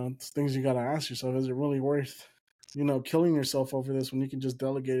 It's things you gotta ask yourself. Is it really worth, killing yourself over this when you can just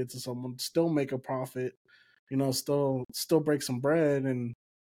delegate it to someone, still make a profit, still break some bread, and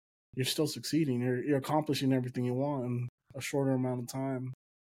you're still succeeding. You're accomplishing everything you want in a shorter amount of time.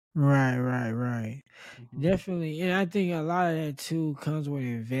 right, right, right. Hmm. Definitely. And I think a lot of that too comes with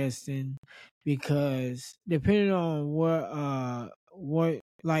investing, because depending on what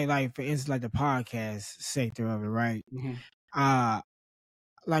like for instance, like the podcast sector of it, right? Hmm. Uh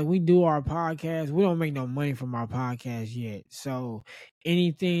like we do our podcast, we don't make no money from our podcast yet. So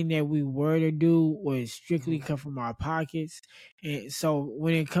anything that we were to do would strictly Hmm. come from our pockets. And so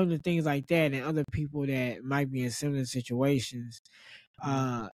when it comes to things like that and other people that might be in similar situations,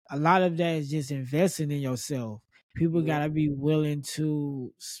 a lot of that is just investing in yourself. People Yeah, gotta be willing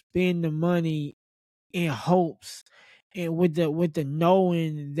to spend the money in hopes and with the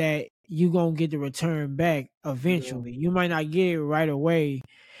knowing that you gonna get the return back yeah. eventually. You might not get it right away,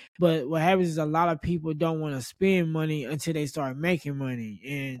 but what happens is a lot of people don't want to spend money until they start making money.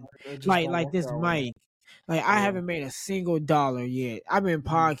 And It just don't like work this that way. mic, like I Yeah. haven't made a single dollar yet. I've been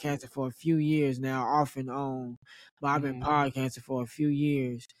Hmm. podcasting for a few years now, off and on, but I've been Hmm. podcasting for a few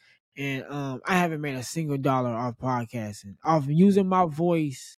years, and I haven't made a single dollar off podcasting. Off using my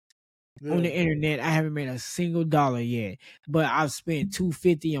voice on Yeah. the internet, I haven't made a single dollar yet. But I've spent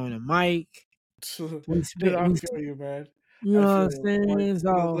 250 on a mic. We Dude, spent I we feel you, man. You I know what feel I'm you. Like saying?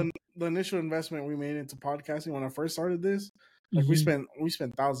 So the initial investment we made into podcasting when I first started this, Like Mhm. we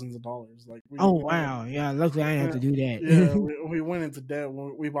spent thousands of dollars. Like Oh, we went, wow. Yeah, luckily I didn't have to do yeah, that. we went into debt.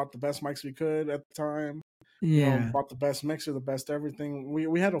 We bought the best mics we could at the time. You know, Yeah. bought the best mixer, the best everything.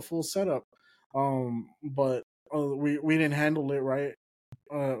 We had a full setup, but we didn't handle it right.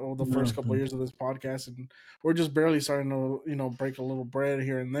 The first couple of Okay. years of this podcast, and we're just barely starting to break a little bread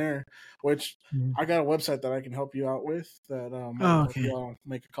here and there. Which Mhm. I got a website that I can help you out with that might Oh, help okay. y'all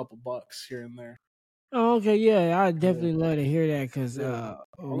make a couple bucks here and there. Oh, okay, yeah, I'd Yeah, definitely love to hear that because yeah.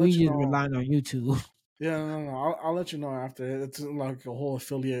 I'll we let you just know. relying on YouTube. Yeah, no. I'll let you know after. It's like a whole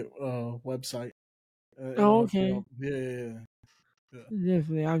affiliate website. It'll Oh, help you okay. out. Yeah, yeah.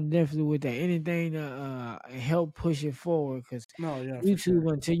 Definitely, I'm definitely with that. Anything to help push it forward because No, yeah, for sure.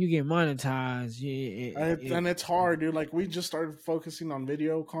 YouTube until you get monetized, And it's hard, dude. Like we just started focusing on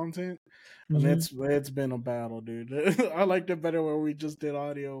video content, and mhm. it's been a battle, dude. I liked it better where we just did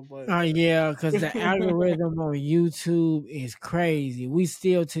audio, but Oh yeah, because the algorithm on YouTube is crazy. We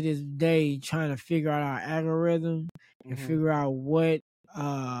still to this day trying to figure out our algorithm and hmm figure out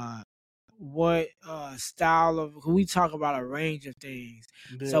uh what style of, 'cause we talk about a range of things.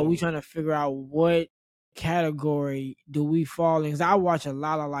 So yeah, we trying to figure out what category do we fall in. 'Cause I watch a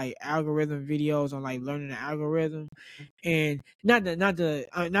lot of like algorithm videos on like learning the algorithm, and not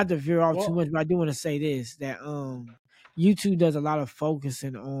to veer off too well, much, but I do want to say this that YouTube does a lot of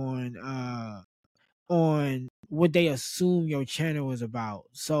focusing on what they assume your channel is about.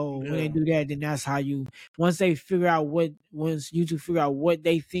 So when they yeah, do that, then that's how you once YouTube figure out what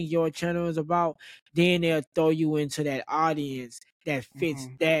they think your channel is about, then they'll throw you into that audience that fits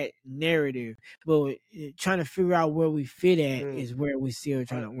hmm that narrative. But trying to figure out where we fit at dude. is where we still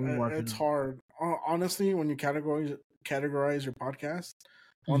we're working It's on. hard. Honestly, when you categorize your podcast,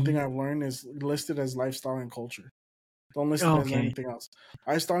 one thing Mhm. I've learned is list it as lifestyle and culture. Don't list it as Okay. anything else.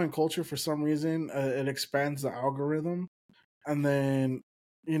 Lifestyle and culture, for some reason, it expands the algorithm, and then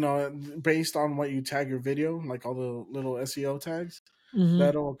based on what you tag your video, like all the little SEO tags, Hmm.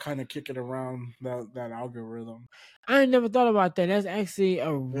 that'll kind of kick it around that algorithm. I ain't never thought about that. That's actually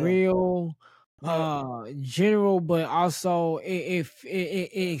a Yeah. real Uh, general, but also it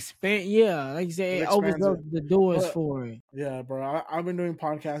expand. Yeah, like you said, it it opens expands up it. the doors But for it. yeah, bro, I've been doing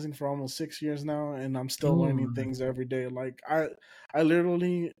podcasting for almost 6 years now, and I'm still Ooh. learning things every day. Like I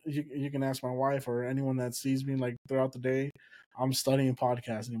literally, you can ask my wife or anyone that sees me like throughout the day. I'm studying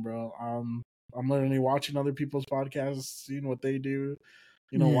podcasting, bro. I'm literally watching other people's podcasts, seeing what they do.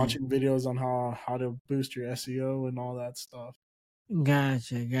 Yeah, Watching videos on how to boost your SEO and all that stuff.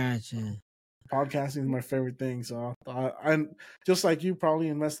 gotcha. Podcasting is my favorite thing. So I'm just like you, probably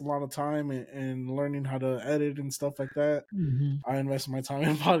invest a lot of time in learning how to edit and stuff like that. Hmm. I invest my time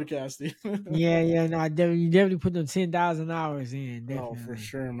in podcasting. Yeah. No, you definitely put them 10,000 hours in. Oh, for Definitely.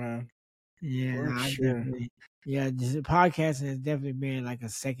 sure, man. Yeah, no, For I sure. definitely. Yeah, podcasting has definitely been like a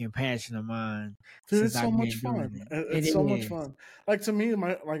second passion of mine Dude, since it's so I've much been doing fun. it. It It's so much is. fun. Like to me,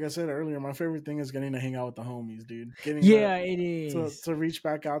 my like I said earlier, my favorite thing is getting to hang out with the homies, dude. Getting Yeah, it to is. to reach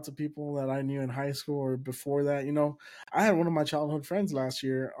back out to people that I knew in high school or before that. I had one of my childhood friends last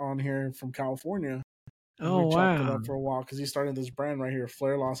year on here from California, and we Oh chopped it wow. up for a while because he started this brand right here,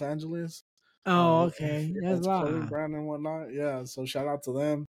 Flair Los Angeles. Oh, It's, okay. That's it's a clothing live. brand and whatnot. Yeah, so shout out to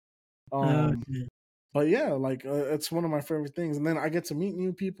them. Um, Okay. but yeah, like it's one of my favorite things. And then I get to meet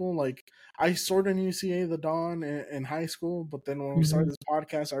new people. Like I sort of knew CA the Don in high school, but then when we started Mhm. this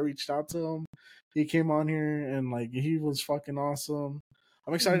podcast, I reached out to him. He came on here and like he was fucking awesome.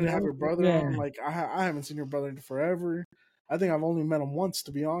 I'm excited to have your brother Yeah. on. Like I haven't seen your brother in forever. I think I've only met him once,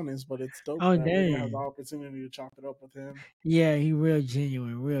 to be honest. But it's dope Oh, that we're gonna have the dang. opportunity to chop it up with him. Yeah, he real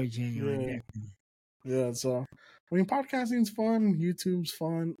genuine, Yeah. definitely. Yeah, so podcasting's fun, YouTube's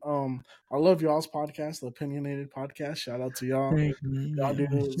fun. I love y'all's podcast, the Opinionated Podcast. Shout out to y'all. Thank you. Y'all Yeah, do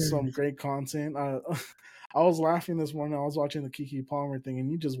sure. some great content. I was laughing this morning. I was watching the Kiki Palmer thing,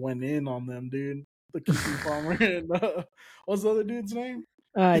 and you just went in on them, dude. The Kiki Palmer and what's the other dude's name?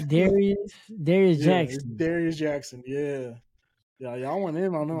 Darius Yeah, it's Jackson. Darius Jackson. Yeah, yeah, y'all went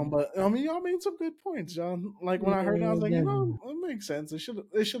in on them, but I mean, y'all made some good points, John. Like when I heard it, I Yeah, was like, definitely. it makes sense. They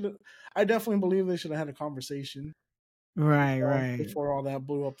should have. I definitely believe they should have had a conversation Right. before all that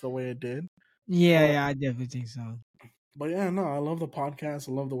blew up the way it did. But Yeah, I definitely think so. yeah, no, I love the podcast.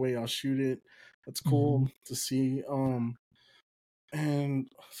 I love the way y'all shoot it. It's Mhm. cool to see. And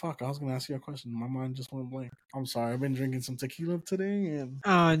fuck, I was gonna ask you a question. My mind just went blank. I'm sorry. I've been drinking some tequila today, and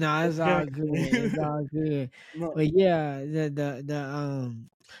Oh no, it's okay. all good. It's all good. No, But yeah, the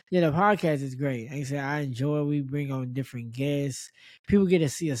podcast is great. Like I said, I enjoy. We bring on different guests. People get to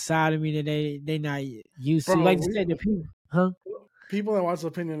see a side of me that they not used to. bro, Like you said, the people, huh? people that watch the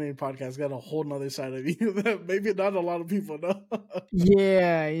opinionated podcast got a whole nother side of you that maybe not a lot of people know.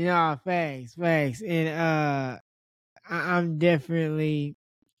 Yeah, facts. And I'm definitely,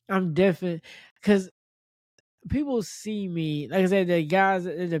 because people see me, like I said, the guys,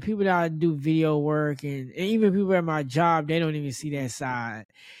 the people that I do video work, and even people at my job, they don't even see that side.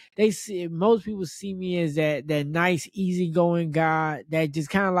 They see, most people see me as that nice, easygoing guy that just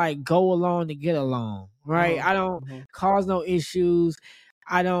kind of like go along to get along, right? Uh-huh. I don't Uh-huh. cause no issues.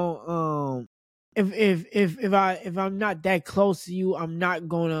 I don't if I'm not that close to you, I'm not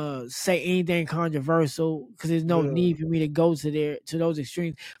gonna say anything controversial because there's no Yeah. need for me to go to those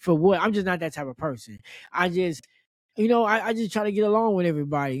extremes. For what? I'm just not that type of person. I just, I just try to get along with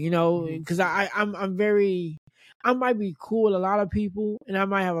everybody, Mhm. because I'm very, I might be cool with a lot of people, and I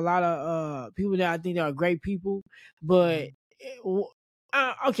might have a lot of people that I think that are great people, but Mhm.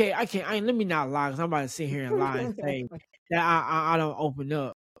 okay, let me not lie, because I'm about to sit here and lie and say that I don't open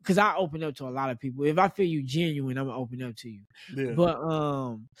up, because I open up to a lot of people. If I feel you genuine, I'm gonna open up to you. Yeah. But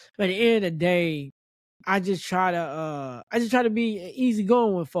at the end of the day, I just try to be easy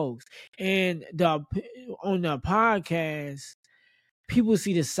going with folks. And on the podcast, people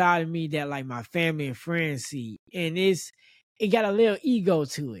see the side of me that like my family and friends see. And it got a little ego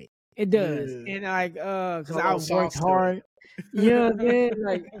to it. It does. Yeah. And like A cause I little worked sauce to it. hard. You know what I'm saying?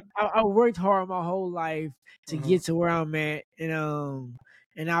 Like I worked hard my whole life to Uh-huh. get to where I'm at.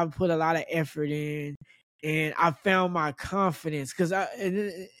 And I put a lot of effort in, and I found my confidence. Cause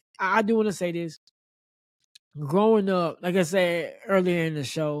I do want to say this. Growing up, like I said earlier in the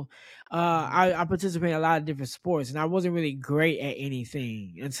show, Mhm. I participated in a lot of different sports, and I wasn't really great at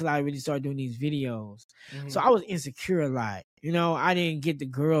anything until I really started doing these videos. So Mhm. I was insecure a lot. I didn't get the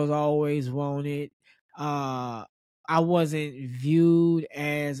girls I always wanted. I wasn't viewed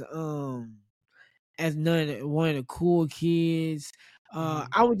as one of the cool kids. Mhm.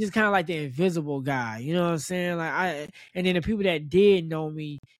 I was just kind of like the invisible guy, you know what I'm saying? And then the people that did know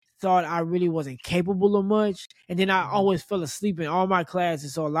me thought I really wasn't capable of much. And then I Mhm. always fell asleep in all my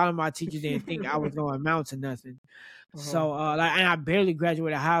classes, so a lot of my teachers didn't think I was going to amount to nothing. Uh-huh. So, and I barely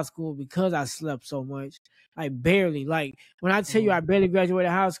graduated high school because I slept so much. Like barely. Like when I tell you Uh-huh. I barely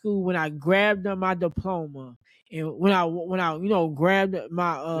graduated high school, when I grabbed my diploma, and when I grabbed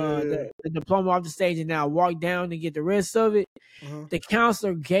my Yeah, yeah. the diploma off the stage, and then I walked down to get the rest of it, Uh-huh. the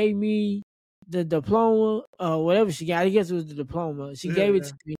counselor gave me the diploma, whatever she got. I guess it was the diploma. She Yeah, gave it yeah.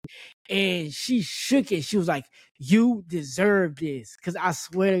 to me, and she shook it. She was like, "You deserve this," because I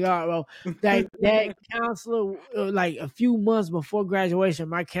swear to God, bro, that counselor, like a few months before graduation,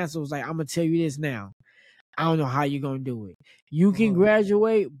 my counselor was like, "I'm gonna tell you this now. I don't know how you're gonna do it. You can Uh-huh.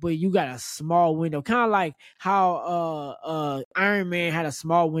 graduate, but you got a small window. Kind of like how Iron Man had a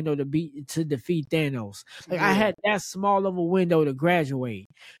small window to defeat Thanos. Like I Yeah. had that small of a window to graduate.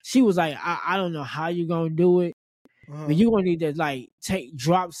 She was like, I don't know how you're gonna do it, but Uh-huh. you're gonna need to like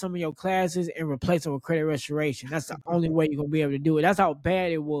drop some of your classes and replace them with credit restoration. That's the only way you're gonna be able to do it. That's how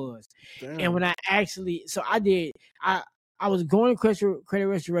bad it was. And when Damn. I actually, so I I was going to credit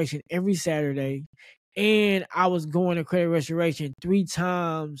restoration every Saturday, and I was going to credit restoration 3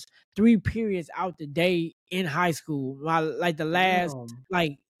 times, 3 periods out the day in high school. The last Damn.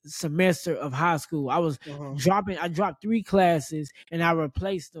 like semester of high school, Uh-huh. I dropped 3 classes, and I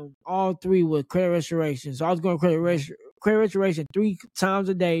replaced them all three with credit restoration. So I was going to Uh-huh. credit restoration 3 times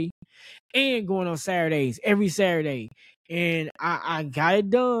a day, and going on Saturdays, every Saturday. And I got it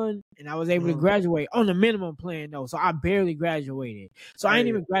done, and I was able to Uh-huh. graduate on the minimum plan though. So I barely graduated. So I didn't Hey,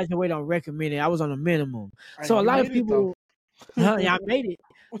 even graduate on recommended. I was on the minimum. hey, So a you lot of made it though. people, yeah, I made it.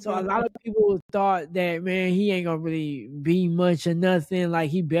 So a lot of people thought that, man, he ain't gonna really be much or nothing. Like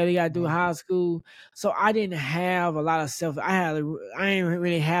he barely got through Uh-huh. high school. So I didn't have a lot of I didn't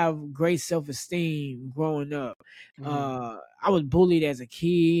really have great self esteem growing up. Mhm. I was bullied as a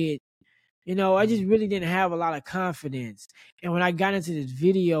kid. I just Mhm. really didn't have a lot of confidence. And when I got into this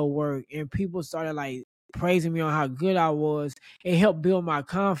video work and people started like praising me on how good I was, it helped build my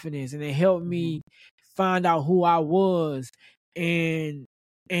confidence, and it helped Mhm. me find out who I was. And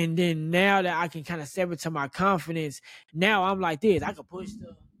and then now that I can kind of step into my confidence, now I'm like this. I could push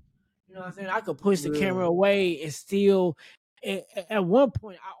you know what I'm saying? I could push the Yeah. camera away and still. At one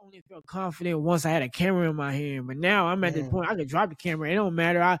point, I only felt confident once I had a camera in my hand, but now I'm at the Uh-huh. point I could drop the camera. It don't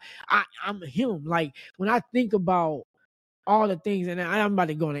matter. I'm him. Like when I think about all the things, and I'm about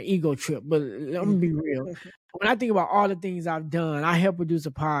to go on an ego trip, but I'm gonna be real. When I think about all the things I've done, I help produce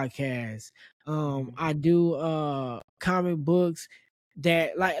a podcast. Mhm. I do comic books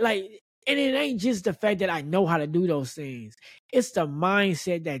that and it ain't just the fact that I know how to do those things. It's the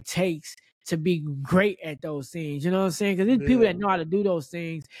mindset that takes to be great at those things. You know what I'm saying? Because there's people Yeah. that know how to do those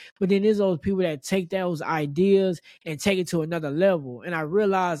things, but then there's those people that take those ideas and take it to another level. And I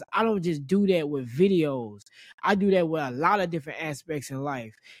realize I don't just do that with videos. I do that with a lot of different aspects in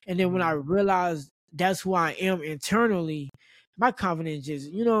life. And then when I realize that's who I am internally, my confidence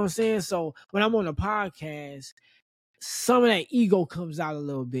just, you know what I'm saying? So when I'm on a podcast, some of that ego comes out a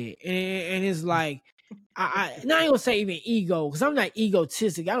little bit. And it's like, I not even gonna say even ego, because I'm not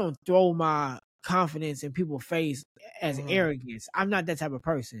egotistic. I don't throw my confidence in people's face as arrogance. I'm not that type of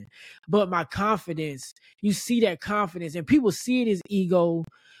person. But my confidence, you see that confidence, and people see it as ego,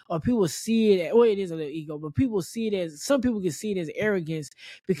 or people see it, well, it is a little ego, but people see it as, some people can see it as arrogance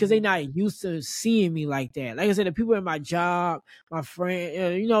because they're not used to seeing me like that. Like I said, the people in my job, my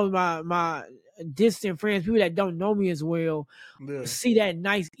friend, my distant friends, people that don't know me as well, Yeah. see that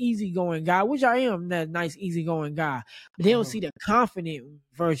nice, easygoing guy, which I am that nice, easygoing guy. But they don't see the confident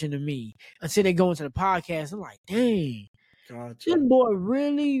version of me until they go into the podcast. I'm like, dang, this Gotcha. boy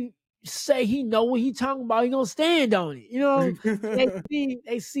really say he know what he talking about. He gonna stand on it, you know.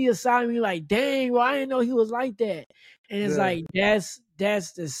 They see a side of me like, dang, well, I didn't know he was like that. And it's Yeah. like that's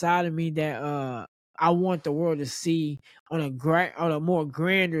the side of me that I want the world to see on a more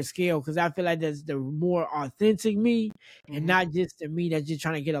grander scale, because I feel like that's the more authentic me, and not just the me that's just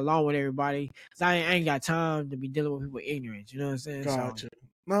trying to get along with everybody. Cause I ain't got time to be dealing with people ignorance. You know what I'm saying? So. Gotcha.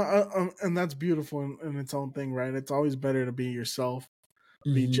 No, and that's beautiful in its own thing, right? It's always better to be yourself,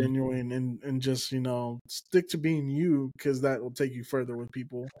 be Mm-hmm. genuine, and just stick to being you, because that will take you further with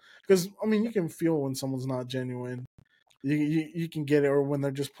people. Because I mean, you can feel when someone's not genuine. You can get it, or when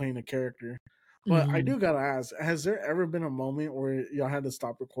they're just playing a character. But I Mm-hmm. do gotta ask: has there ever been a moment where y'all had to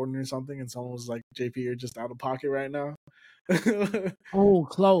stop recording or something, and someone was like, "JP, you're just out of pocket right now," Oh,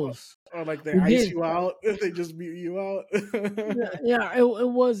 close. or like they We ice did. you out, they just mute you out? Yeah.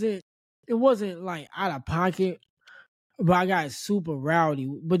 It wasn't like out of pocket, but I got super rowdy.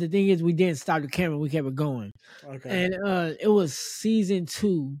 But the thing is, we didn't stop the camera. We kept it going. Okay. And it was season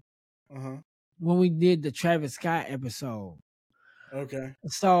 2 Uh huh. when we did the Travis Scott episode. Okay.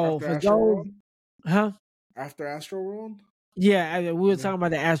 So After for Astro those, World. huh? After Astro World. Yeah, we were Yeah. talking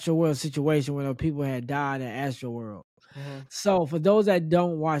about the Astro World situation when the people had died at Astro World. Uh huh. So for those that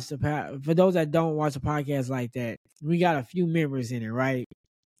don't watch for those that don't watch the podcast like that, we got a few members in it, right?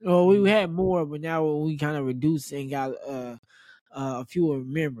 Well, we Mm-hmm. had more, but now we kind of reduced and got a fewer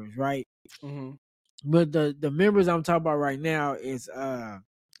members, right? Mm-hmm. But the members I'm talking about right now is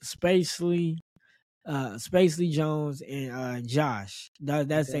Spacely, Spacely Jones, and Josh.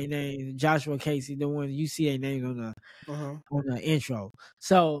 That's Okay. their name. Joshua Casey, the ones you see their names Uh huh. on the intro.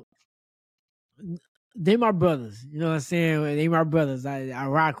 So they my brothers. You know what I'm saying? They my brothers. I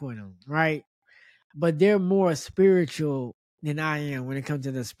rock with them, right? But they're more spiritual than I am when it comes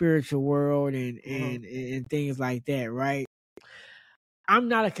to the spiritual world and Uh huh. and things like that, right? I'm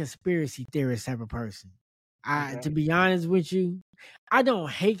not a conspiracy theorist type of person. To Okay. be honest with you, I don't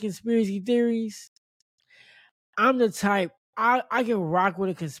hate conspiracy theories. I'm the type, I can rock with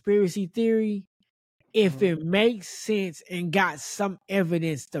a conspiracy theory Uh if huh. it makes sense and got some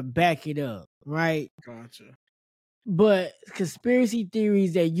evidence to back it up, right? Gotcha. But conspiracy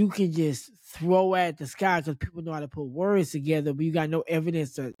theories that you can just throw at the sky because people know how to put words together, but you got no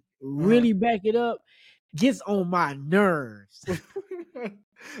evidence to Uh really back it up, gets on my nerves. huh.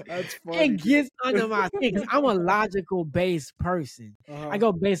 That's It funny. gets under my skin because I'm a logical based person. Uh I huh.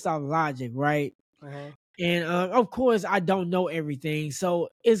 go based off logic, right? Uh huh. And of course, I don't know everything, so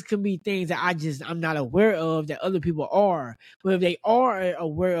it can be things that I'm not aware of that other people are. But if they are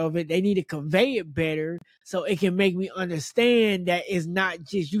aware of it, they need to convey it better so it can make me understand that it's not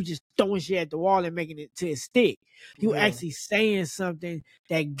just you just throwing shit at the wall and making it to it stick. You Yeah. actually saying something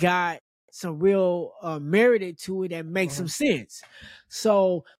that got some real merited to it that Uh makes huh. some sense.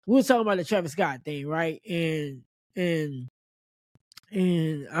 So we were talking about the Travis Scott thing, right? And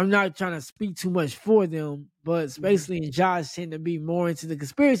and I'm not trying to speak too much for them, but Mm-hmm. Spacely and Josh tend to be more into the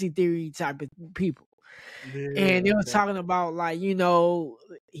conspiracy theory type of people. And they Yeah. were Okay. talking about like, he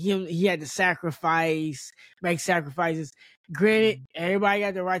had to make sacrifices. Granted, Mhm. everybody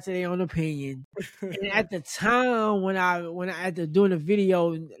got the right to their own opinion. And at the time when I after doing the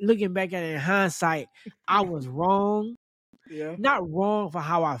video, looking back at it in hindsight, I was wrong. Yeah. Not wrong for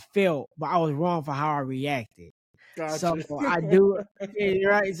how I felt, but I was wrong for how I reacted. So Gotcha. I do, yeah,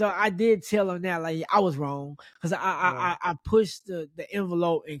 right. So I did tell him that like I was wrong because Yeah. I pushed the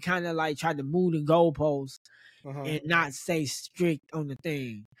envelope and kind of like tried to move the goalposts Uh huh. and not stay strict on the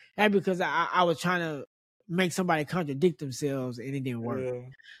thing. And because I was trying to make somebody contradict themselves and it didn't work. Yeah.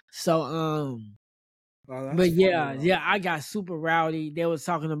 So Oh, that's But funny yeah, though. yeah, I got super rowdy. They was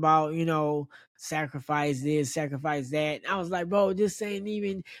talking about, sacrifice this, sacrifice that. And I was like, bro, this ain't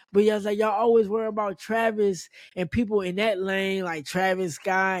even. But yeah, I was like, y'all always worry about Travis and people in that lane, like Travis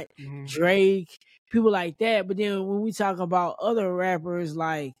Scott, Mm-hmm. Drake, people like that. But then when we talk about other rappers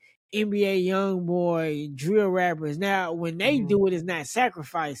like NBA YoungBoy, drill rappers, now when they Mm-hmm. do it, it's not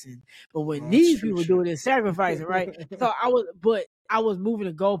sacrificing. But when No, that's these street people do shit. it, it's sacrificing, right? So I was moving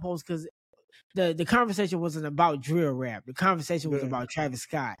the goalposts because the conversation wasn't about drill rap. The conversation was Yeah. about Travis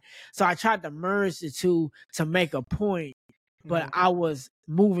Scott. So I tried to merge the two to make a point, but Mm-hmm. I was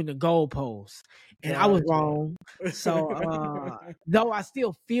moving the goalposts and I was Gotcha. wrong. So though I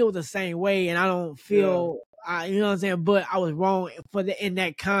still feel the same way and I don't Yeah. feel you know what I'm saying, but I was wrong for the in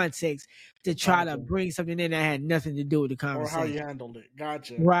that context to try to Gotcha. bring something in that had nothing to do with the Or how you conversation. handled it.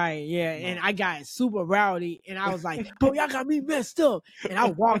 Gotcha. Right, yeah. And No. I got super rowdy and I was like, bro, y'all got me messed up. And I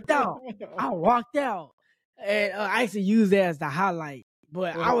walked out. I walked out. And I actually used that as the highlight.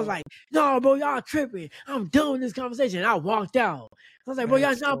 But I was Uh-huh. like, no, bro, y'all tripping. I'm done with this conversation. And I walked out. I was like, bro, y'all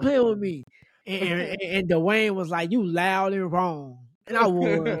That's not so playing with funny. me. And Dwayne was like, you loud and wrong. And I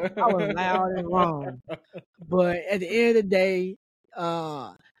was. I was loud and wrong. But at the end of the day,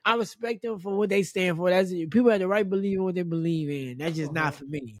 uh, I respect them for what they stand for. That's people have the right to believe in what they believe in. That's just not Uh-huh. for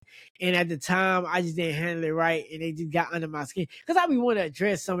me. And at the time, I just didn't handle it right, and they just got under my skin. Cause I be wanting to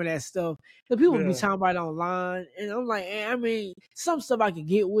address some of that stuff. The people be Yeah. talking about it online, and I'm like, I mean, some stuff I could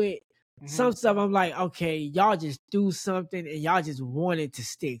get with. Mm-hmm. Some stuff I'm like, okay, y'all just do something and y'all just want it to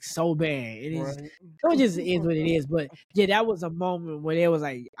stick so bad. And it's Right. so it just is what it is. But yeah, that was a moment where it was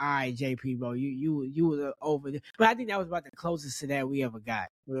like, all right, JP, bro, you was over there. But I think that was about the closest to that we ever got.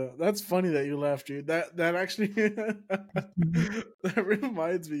 Yeah, that's funny that you left, dude. That actually Mhm. that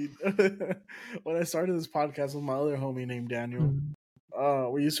reminds me when I started this podcast with my other homie named Daniel.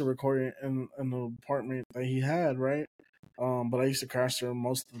 Mhm. We used to record it in the apartment that he had, right? But I used to crash there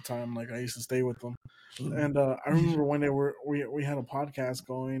most of the time. Like I used to stay with them. And I remember when we had a podcast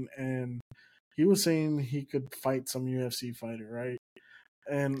going, and he was saying he could fight some UFC fighter, right?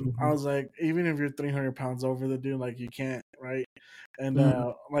 And I Mhm. was like, even if you're 300 pounds over the dude, like you can't, right? And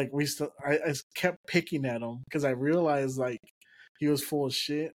Mhm. like I kept picking at him because I realized like he was full of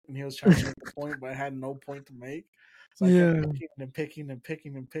shit and he was trying to make a point, but I had no point to make. So I kept Yeah, picking and picking and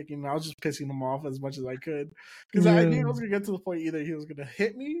picking and picking. And I was just pissing him off as much as I could because I yeah, knew I was gonna get to the point either he was gonna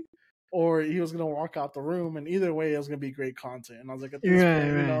hit me or he was gonna walk out the room, and either way, it was gonna be great content. And I was like, at this right,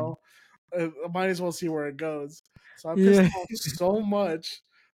 point, right, I might as well see where it goes. So I pissed yeah. him off so much.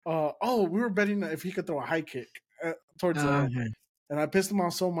 We were betting if he could throw a high kick towards the end, Okay. and I pissed him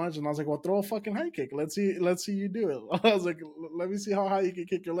off so much. And I was like, "Well, throw a fucking high kick. Let's see you do it." I was like, "Let me see how high you can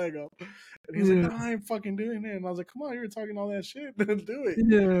kick your leg up." And he's like, Yeah, "No, I ain't fucking doing it." And I was like, "Come on, you were talking all that shit. Do it."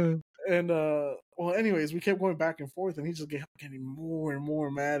 yeah, And well, anyways, we kept going back and forth, and he just kept getting more and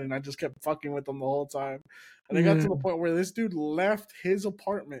more mad, and I just kept fucking with him the whole time. And I got yeah. to the point where this dude left his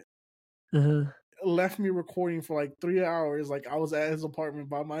apartment, Uh-huh. left me recording for like 3 hours. Like I was at his apartment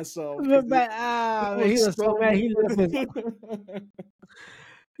by myself because it Man, he was was so so mad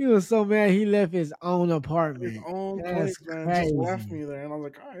he was so mad he left his own his apartment. own That's place, man. Just left crazy. me there, and I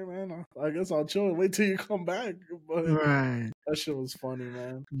was like, all right, man. I guess I'll chill and wait till you come back. But Right. that shit was funny,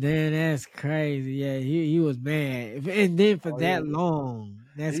 man. Then that's crazy. Yeah, he was mad. And then for Oh, that long.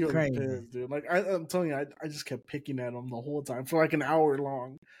 That's he was crazy. pissed, dude. Like I'm telling you, I just kept picking at him the whole time for like an hour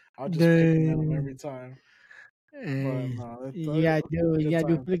long. I was just picking at him Dang. every time. But Hey, no, it's you good gotta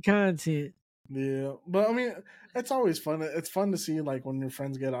do time. for the content. Yeah, but I mean, it's always fun. It's fun to see like when your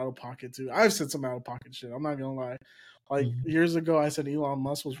friends get out of pocket too. I've said some out of pocket shit. I'm not gonna lie. Like Mhm. years ago, I said Elon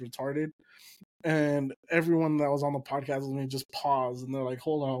Musk was retarded, and everyone that was on the podcast with me just paused and they're like,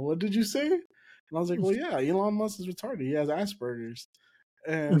 "Hold on, what did you say?" And I was like, "Well, yeah, Elon Musk is retarded. He has Asperger's,"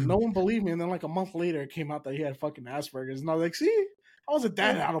 and no one believed me. And then like a month later, it came out that he had fucking Asperger's, and I was like, "See, I wasn't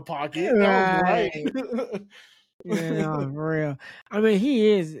that out of pocket. That was right." Right. Yeah, no, for real. I mean, he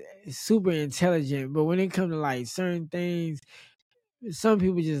is super intelligent, but when it comes to like certain things, some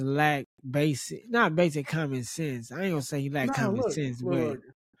people just lack not basic common sense. I ain't gonna say he lack Nah, common look, sense, look, but look.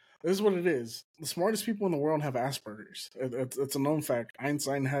 This is what it is. The smartest people in the world have Asperger's. It's a known fact.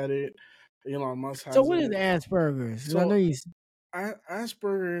 Einstein had it. Elon Musk so has what is it. Asperger's? 'Cause I know So you.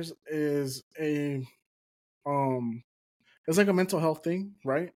 Asperger's is a um, it's like a mental health thing,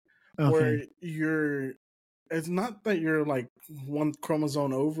 right? Where Okay. you're, it's not that you're like one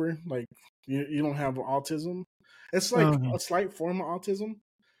chromosome over, like you don't have autism. It's like Okay. a slight form of autism,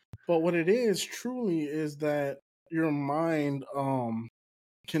 but what it is truly is that your mind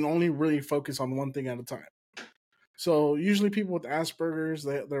can only really focus on one thing at a time. So usually people with Asperger's,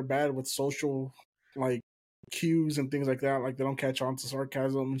 they're bad with social. like cues and things like that. Like they don't catch on to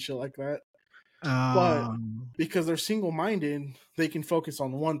sarcasm and shit like that. But Um, because they're single minded, they can focus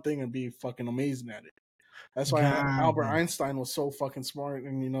on one thing and be fucking amazing at it. That's why Albert gotcha. Einstein was so fucking smart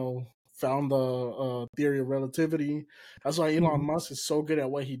and found the theory of relativity. That's why Elon Mhm. Musk is so good at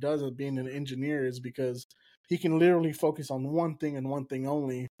what he does as being an engineer, is because he can literally focus on one thing and one thing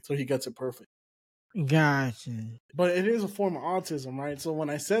only, so he gets it perfect. Gotcha. But it is a form of autism, right? So when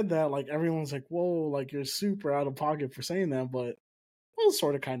I said that, like everyone's like, "Whoa, like you're super out of pocket for saying that," but well,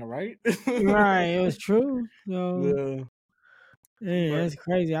 sort of, kind of right. Right, it was true. So, Yeah, man, but that's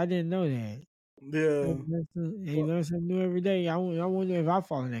crazy. I didn't know that. yeah, You but learn something new every day. I wonder if I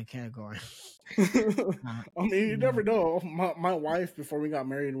fall in that category. Uh, I mean, you never know. My wife, before we got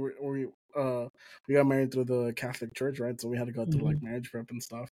married, we got married through the Catholic Church, right? So we had to go through like mhm. marriage prep and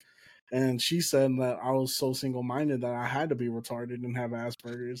stuff. And she said that I was so single minded that I had to be retarded and have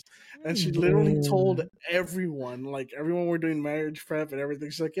Asperger's. And she literally told Damn. everyone, like everyone we're doing marriage prep and everything.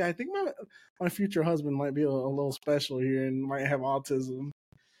 She's like, "Yeah, I think my future husband might be a little special here and might have autism."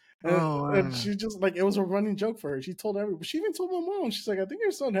 And, Oh, and wow. she just like, it was a running joke for her. She told everyone. She even told my mom. She's like, "I think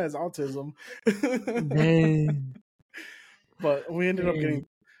your son has autism." Dang. But Dang. we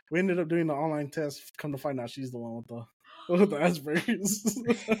ended up doing the online test. Come to find out, she's the one with the Asperger's,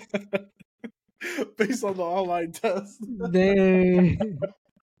 based on the online test. Dang.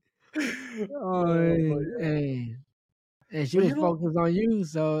 Oh, But yeah, hey. And she but was focused on you,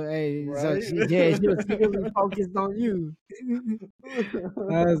 so hey, so right? she was secretly focused on you.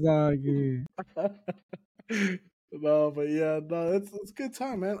 That's all good. No, but yeah, no, it's a good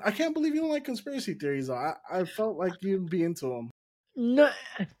time, man. I can't believe you don't like conspiracy theories. Though. I felt like you'd be into them. No,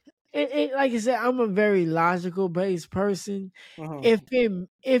 like I said, I'm a very logical based person. Uh-huh. If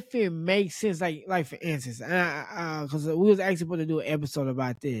it makes sense, like for instance, because we was actually supposed to do an episode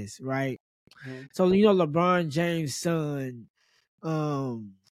about this, right? Uh-huh. So LeBron James' son,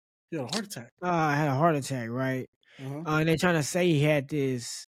 um, You had a heart attack. had a heart attack, right? Uh-huh. And they're trying to say he had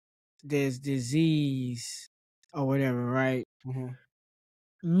this disease or whatever, right? Uh-huh.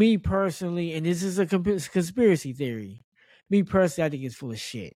 Me personally, and this is a conspiracy theory. Me personally, I think it's full of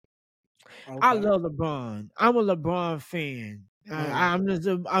shit. I Okay. love LeBron. I'm a LeBron fan.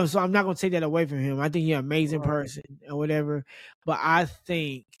 Uh-huh. So I'm not gonna take that away from him. I think he's an amazing Right. person or whatever. But I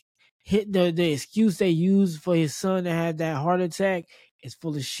think the excuse they use for his son to have that heart attack is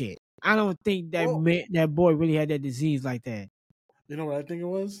full of shit. I don't think Well, that boy really had that disease like that. you know what I think it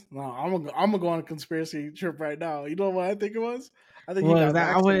was? No, I'm gonna go on a conspiracy trip right now. You know what I think it was? I think he Was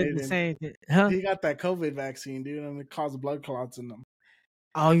got I wanted the vaccinated. same thing, huh? He got that COVID vaccine, dude, and it caused blood clots in them.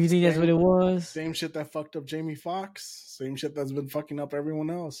 Oh, you think that's what Same it was? same shit that fucked up Jamie Foxx. Same shit that's been fucking up everyone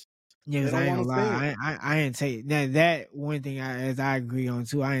else. Yeah, They cause don't I ain't want gonna to say it. lie, I ain't take that one thing as I agree on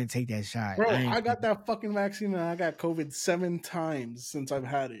too. I ain't take that shot. Bro, I ain't I take got that fucking vaccine and I got COVID 7 times since I've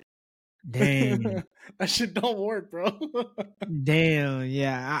had it. damn. That shit don't work, bro. Damn,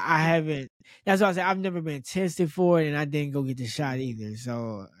 yeah, I haven't. That's why I said I've never been tested for it, and I didn't go get the shot either.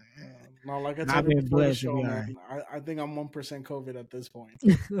 So, No, like I and told I've you been before the blessed to show, be man. alright. I think I'm 1% COVID at this point.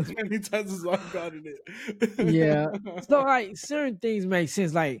 As many times as I've gotten Yeah. So it. like certain things make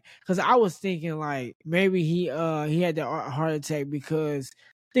sense, like because I was thinking like maybe he had the heart attack because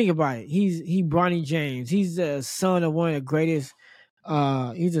think about it, he Bronny James, he's the son of one of the greatest.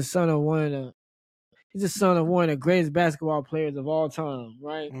 He's the son of one of the He's the son of one of the greatest basketball players of all time,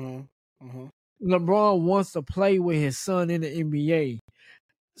 right? Uh-huh. Uh-huh. LeBron wants to play with his son in the NBA.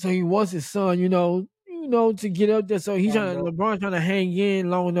 So he wants his son, to get up there. So he's Calm, trying to bro. LeBron trying to hang in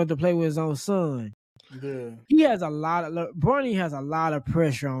long enough to play with his own son. Yeah. He has a lot of Bronny has a lot of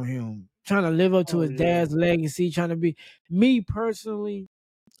pressure on him. Trying to live up to Oh his yeah. dad's legacy, trying to be me personally,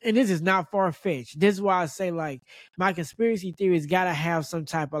 and this is not far fetched. This is why I say like my conspiracy theories gotta have some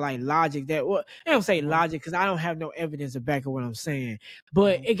type of like logic that well, I don't say Uh-huh. logic because I don't have no evidence to back up what I'm saying,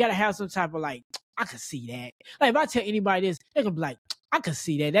 but Uh-huh. it gotta have some type of like I could see that. Like if I tell anybody this, they gonna be like, I could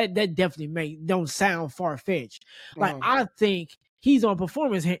see that. That definitely don't sound far fetched. Like Uh-huh. I think he's on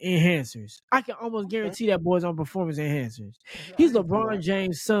performance enhancers. I can almost Okay. guarantee that boy's on performance enhancers. I He's can see LeBron that.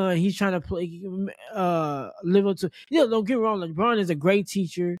 James' son. He's trying to play, live up to. Don't get me wrong. LeBron is a great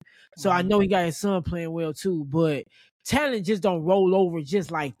teacher, so I Uh-huh. know he got his son playing well too. But talent just don't roll over just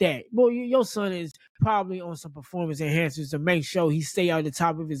like that. Boy, your son is probably on some performance enhancers to make sure he stay at the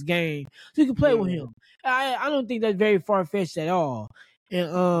top of his game, so you can play with Yeah. him. I don't think that's very far fetched at all. And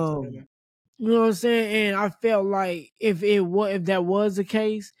I can see that. you know what I'm saying. And I felt like if that was the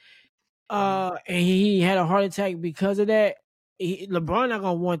case, Uh-huh. and he had a heart attack because of that, LeBron not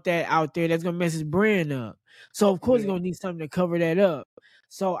gonna want that out there. That's gonna mess his brand up. So of course he's Yeah. gonna need something to cover that up.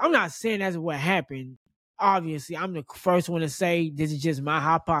 So I'm not saying that's what happened. Obviously, I'm the first one to say this is just my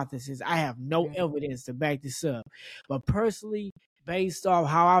hypothesis. I have no Mhm. evidence to back this up. But personally, based off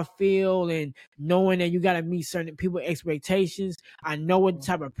how I feel and knowing that you gotta meet certain people's expectations, I know what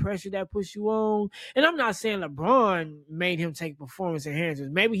type of pressure that puts you on. And I'm not saying LeBron made him take performance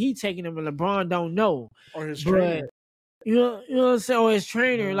enhancers. Maybe he taking them and LeBron don't know. Or his But trainer. you know what I'm saying? Or his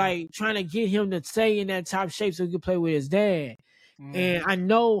trainer, Yeah. like trying to get him to stay in that top shape so he could play with his dad. And Mhm. I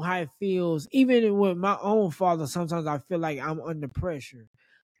know how it feels. Even with my own father, sometimes I feel like I'm under pressure.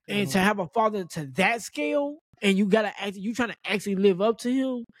 And to Mhm. have a father to that scale, and you trying to actually live up to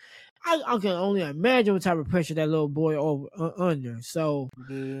him. I can only imagine what type of pressure that little boy under. So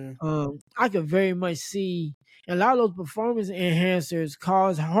Yeah. I could very much see a lot of those performance enhancers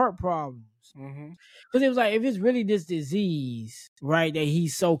cause heart problems. Mhm. Because it was like, if it's really this disease, right, that he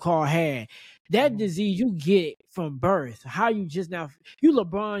so called had, that Mhm. disease you get from birth. How you just now, you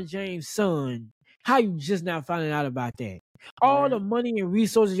LeBron James' son, how you just now finding out about that? All Right. the money and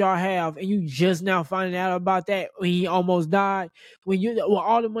resources y'all have, and you just now finding out about that when he almost died.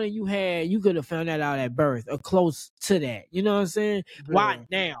 All the money you had, you could have found that out at birth or close to that. You know what I'm saying? Why Yeah.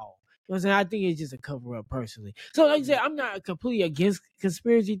 now? You know what I'm saying? I think it's just a cover up personally. So like I said, Yeah. I'm not completely against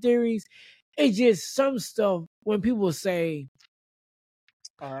conspiracy theories. It's just some stuff when people say,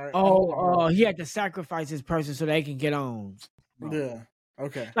 All right. Hold "Oh, on. Hold on. he had to sacrifice his person so they can get on." Bro, Yeah.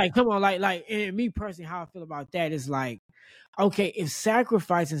 Okay. like, come on, and me personally, how I feel about that is like, okay, if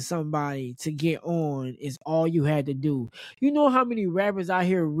sacrificing somebody to get on is all you had to do, you know how many rappers out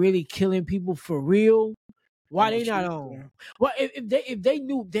here really killing people for real? On Why the they not street. on? Yeah. Well, if they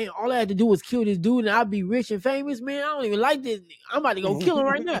knew they all I had to do was kill this dude and I'd be rich and famous, man, I don't even like this. I'm about to go kill him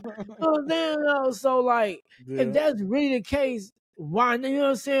right now. You know what I'm saying? So like, if Yeah. that's really the case, why? You know what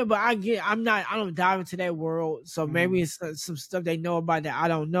I'm saying? But I don't dive into that world. So maybe Mhm. it's some stuff they know about that I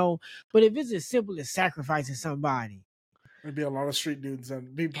don't know. But if it's as simple as sacrificing somebody, There'd be a lot of street dudes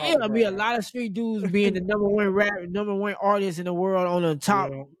and be it'll popular be right a now. lot of street dudes being the number one artist in the world on the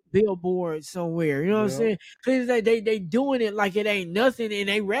top Yeah. billboard somewhere. You know what I'm Yeah. saying? Because they doing it like it ain't nothing, and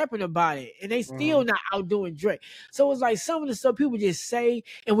they rapping about it, and they Uh-huh. still not outdoing Drake. So it's like some of the stuff people just say,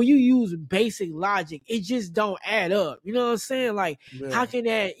 and when you use basic logic, it just don't add up. You know what I'm saying? Like, how Yeah. can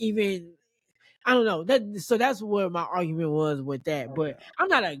that even? I don't know. That's where my argument was with that. Okay. But I'm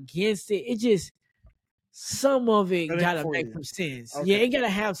not against it. It just some of it That ain't gotta for make you. some sense. Yeah, Okay. it gotta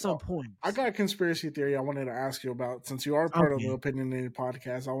have some Well, I points. got a conspiracy theory I wanted to ask you about. Since you are part of the Okay. opinionated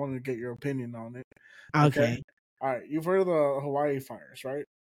podcast, I wanted to get your opinion on it. Okay. Okay. All right. You've heard of the Hawaii fires, right?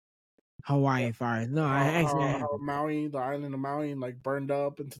 Yeah. Hawaii fires. No, I actually How haven't. Maui, the island of Maui, like burned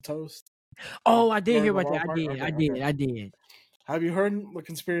up into toast Oh, I did hear during the about that. wildfire? Okay. Okay. I did. Have you heard the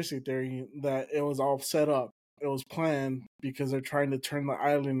conspiracy theory that it was all set up? It was planned because they're trying to turn the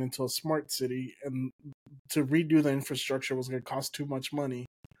island into a smart city, and to redo the infrastructure was going to cost too much money.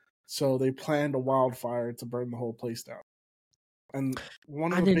 So they planned a wildfire to burn the whole place down. And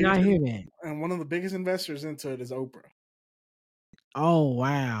one of I the did biggest not hear that. one of the biggest investors into it is Oprah. Oh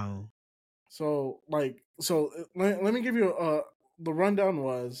wow. Let me give you the rundown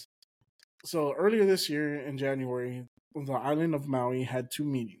was so earlier this year in January, the island of Maui had two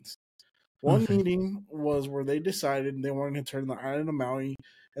meetings. One Okay. meeting was where they decided they wanted to turn the island of Maui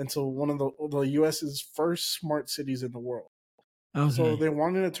into one of the U.S.'s first smart cities in the world. So Okay. they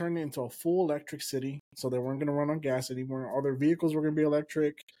wanted to turn it into a full electric city. So they weren't going to run on gas anymore. All their vehicles were going to be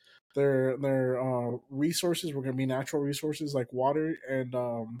electric. Their resources were going to be natural resources like water and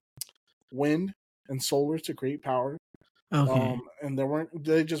wind and solar to create power. Okay. And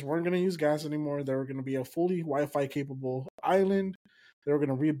they just weren't going to use gas anymore. They were going to be a fully Wi-Fi capable island. They were going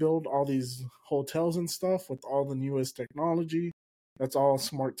to rebuild all these hotels and stuff with all the newest technology. That's all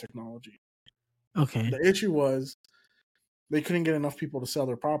smart technology. Okay. The issue was they couldn't get enough people to sell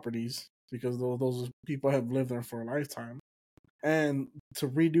their properties because those people have lived there for a lifetime. And to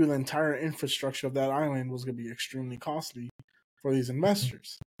redo the entire infrastructure of that island was going to be extremely costly for these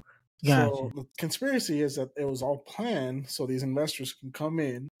investors. Gotcha. So the conspiracy is that it was all planned so these investors can come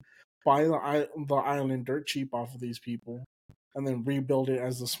in, buy the island dirt cheap off of these people, and then rebuild it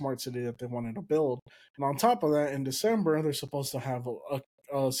as the smart city that they wanted to build. And on top of that, in December, they're supposed to have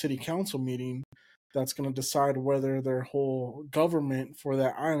a city council meeting that's going to decide whether their whole government for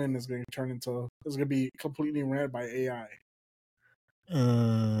that island is going to be completely ran by AI.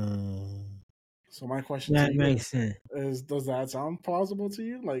 Um, So my question to that you makes sense. is does that sound plausible to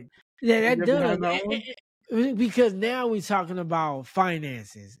you? Like, Yeah, you that get does. behind that one? because now we're talking about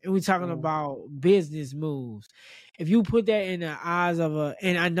finances and we're talking Mhm. about business moves. If you put that in the eyes of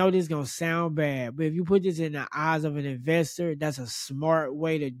and I know this gonna sound bad, but if you put this in the eyes of an investor, that's a smart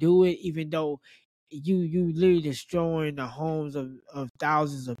way to do it, even though you literally destroying the homes of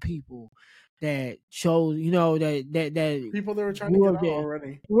thousands of people that chose, that People that were trying to grew get up out there.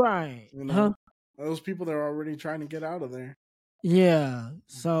 already, Right. you know, Huh? those people that are already trying to get out of there. Yeah. Mhm.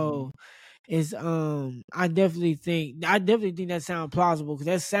 So it's I definitely think that sounds plausible because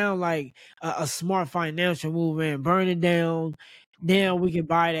that sounds like a smart financial move, and burn it down. Now we can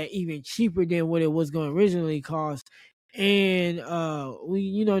buy that even cheaper than what it was going to originally cost. And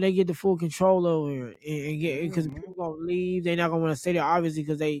they get the full control over it and get because Mhm. people gonna leave, they're not gonna want to stay there obviously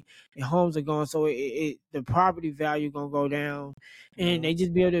because their homes are gone, so the property value gonna go down, and Yeah. they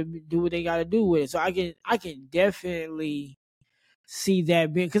just be able to do what they got to do with it. So I can definitely see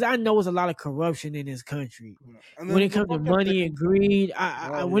that being because I know it's a lot of corruption in this country. Yeah. And When then it the comes to fucking money and thing. greed,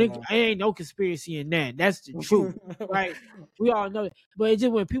 I Oh when yeah. I ain't no conspiracy in that. That's the truth, right? We all know it. But it's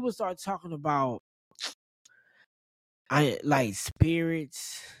just when people start talking about I like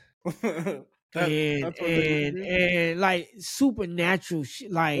spirits and That's what they and believe in. and like supernatural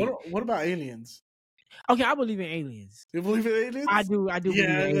shit, like What about aliens? okay, I believe in aliens. You believe in I aliens? do. I do believe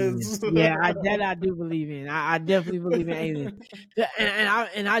in aliens. Yes. Yeah, I do believe in. I definitely believe in aliens. Yeah,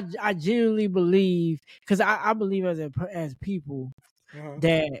 and I genuinely believe because I believe as people Uh-huh.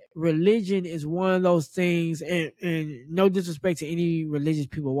 that religion is one of those things, and no disrespect to any religious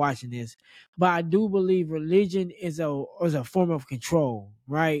people watching this, but I do believe religion is a form of control,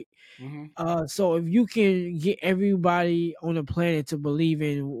 right? Mhm. So if you can get everybody on the planet to believe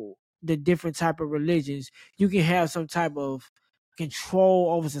in the different type of religions, you can have some type of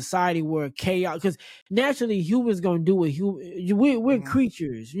control over society where chaos. Because naturally, humans gonna do what we're Mhm.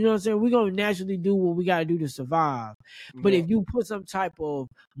 creatures. You know what I'm saying? We're gonna naturally do what we gotta do to survive. But Yeah. if you put some type of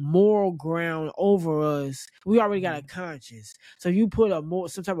moral ground over us, we already got a Mhm. conscience. So if you put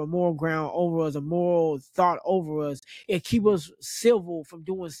some type of moral ground over us, a moral thought over us, it keep Mhm. us civil from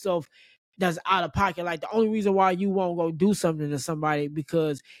doing stuff that's out of pocket. Like the only reason why you won't go do something to somebody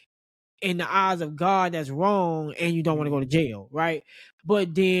because in the eyes of God that's wrong and you don't want to Mhm. go to jail, right?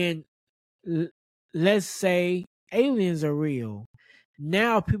 But then l- let's say aliens are real.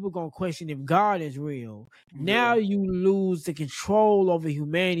 Now people gonna question if God is real. Now Yeah. you lose the control over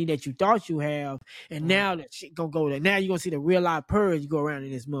humanity that you thought you have, and Mhm. now that shit gonna go there. Now you gonna see the real life purge go around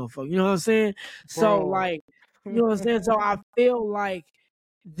in this motherfucker. You know what I'm saying? So Bro. like, you know what I'm saying? So I feel like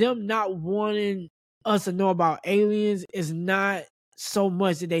them not wanting us to know about aliens is not so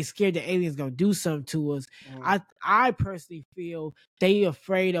much that they scared the aliens gonna do something to us. Mhm. I personally feel they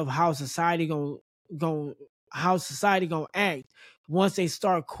afraid of how society gonna how society gonna act once they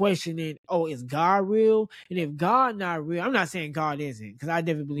start questioning, oh, is God real? And if God not real, I'm not saying God isn't, because I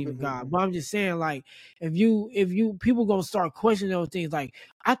definitely believe in God, but I'm just saying like if you people gonna start questioning those things, like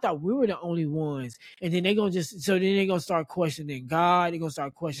I thought we were the only ones, and then they gonna start questioning God, they're gonna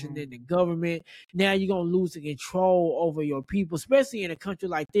start Mhm. questioning the government. Now you're gonna lose the control over your people, especially in a country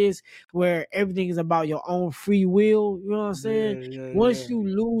like this where everything is about your own free will. You know what I'm saying? Yeah, yeah, Once yeah, you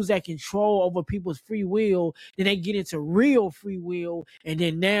lose that control over people's free will, then they get into real free will, and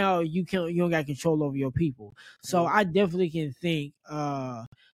then now you don't got control over your people. So yeah. I definitely can think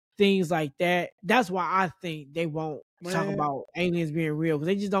things like that. That's why I think they won't talk Man, about aliens being real because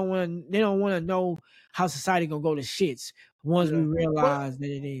they just don't want to. They don't want to know how society gonna go to shits once we yeah. But realize that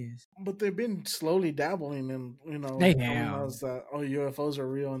it is. they've been slowly dabbling in, They telling have us that UFOs are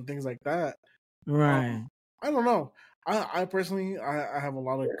real and things like that. right. I don't know. I personally I have a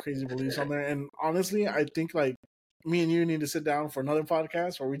lot of crazy beliefs on there, and honestly, I think like me and you need to sit down for another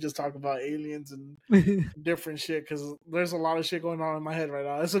podcast where we just talk about aliens and different shit because there's a lot of shit going on in my head right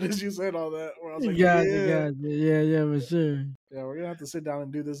now. As soon as you said all that, where I was like, Gotcha, yeah, gotcha. Yeah, yeah, for sure. yeah, we're gonna have to sit down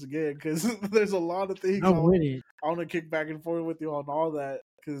and do this again because there's a lot of things I'm with it. I want to kick back and forth with you on all that.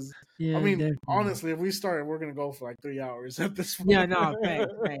 Because I Yeah, mean, definitely. honestly, if we start, we're gonna go for like 3 hours at this Yeah, point. no,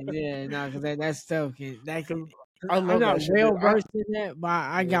 facts. Yeah, no, because that stuff can. 'Cause I I'm love not that shit, dude. well versed in that, but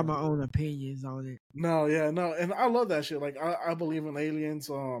I got Yeah. my own opinions on it. No, yeah, no, and I love that shit. Like, I believe in aliens.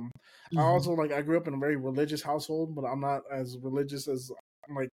 I Hmm. also like I grew up in a very religious household, but I'm not as religious as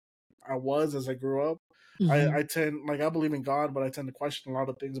like I was as I grew up. Hmm. I tend like I believe in God, but I tend to question a lot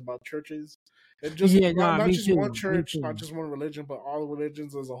of things about churches. And just Yeah, not no, not me just one too. Me church, not too. just one religion, but all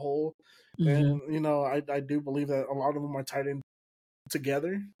religions as a whole. Hmm. And I do believe that a lot of them are tied in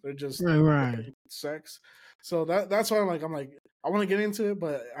together. They're just Right. different sex. So that's why I'm like I want to get into it,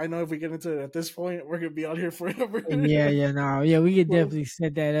 but I know if we get into it at this point, we're gonna be out here forever. Yeah, no, yeah, we could So definitely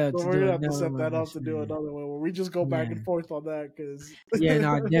set that up to we're do gonna have to another set that one for up to do sure. another one where we just go back Yeah. and forth on that because Yeah,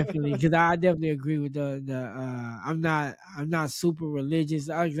 no, definitely, because I definitely agree with the. I'm not super religious.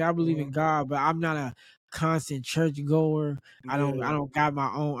 I believe in God, but I'm not a constant church goer. I yeah. don't got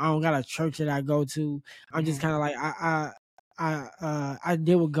my own. I don't got a church that I go to. I'm just Mhm. kind of like I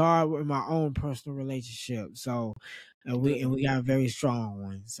deal with God in my own personal relationship. So, Yeah. we got a very strong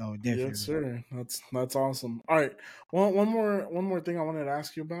one. So Yes, definitely. sir. That's awesome. All right. One more thing I wanted to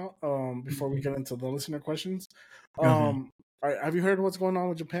ask you about before we Mhm. get into the listener questions. Okay. All right, have you heard what's going on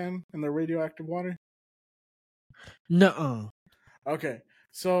with Japan and their radioactive water? Nuh-uh. Okay.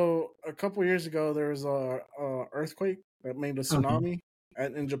 So a couple years ago there was a earthquake that made a Okay. tsunami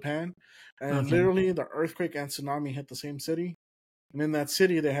in Japan, and Okay. literally the earthquake and tsunami hit the same city. And in that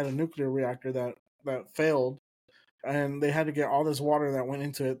city they had a nuclear reactor that failed, and they had to get all this water that went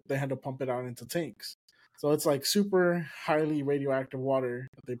into it. They had to pump it out into tanks. So it's like super highly radioactive water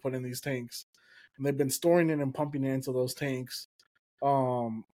that they put in these tanks, and they've been storing it and pumping it into those tanks.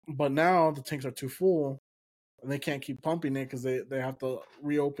 But now the tanks are too full, and they can't keep pumping it because they have to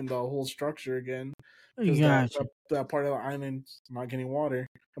reopen the whole structure again because Gotcha. that part of the island's not getting water.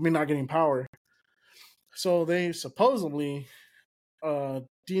 I mean, not getting power. So they supposedly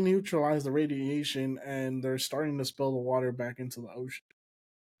deneutralize the radiation, and they're starting to spill the water back into the ocean.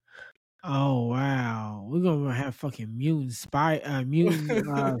 Oh wow, we're gonna have fucking mutant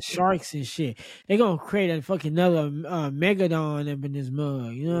sharks and shit. They gonna create a fucking another megalodon up in this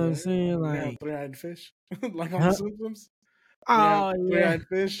mug. You know what I'm Yeah, saying? we're gonna have Like, three-eyed fish, like on the huh? Simpsons. Oh yeah, Three-eyed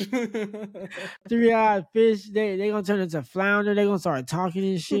fish. 3-eyed fish. They gonna turn into flounder. They gonna start talking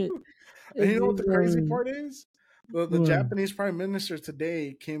and shit. And you know what It's the crazy gonna part is? The what? Japanese prime minister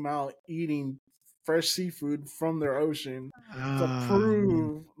today came out eating fresh seafood from their ocean to Man.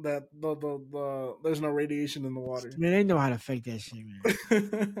 prove that there's no radiation in the water. Man, they know how to fake that shit,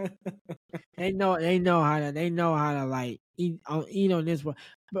 man. They know how to like eat on this one.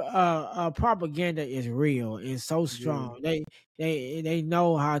 But propaganda is real and so Yeah. strong. They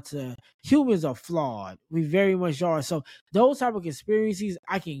know how to. Humans are flawed. We very much are. So those type of conspiracies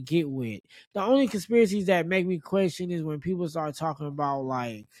I can get with. The only conspiracies that make me question is when people start talking about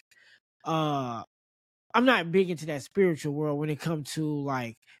like uh I'm not big into that spiritual world when it comes to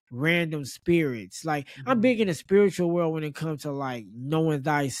like random spirits. Like I'm Mhm. big in the spiritual world when it comes to like knowing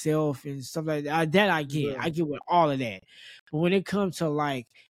thyself and stuff like that. That I get. Yeah. I get with all of that. But when it comes to like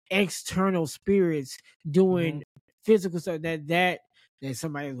external spirits Mhm. doing physical stuff, that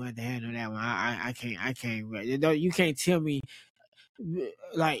somebody's going to handle that one. I can't. You can't tell me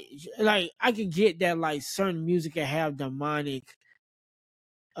like I can get that like certain music can have demonic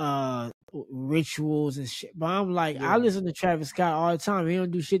rituals and shit. But I'm like, I Yeah. listen to Travis Scott all the time. He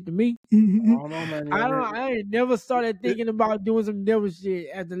don't do shit to me. I don't know, man. You ever? I ain't never started It, thinking about doing some devil shit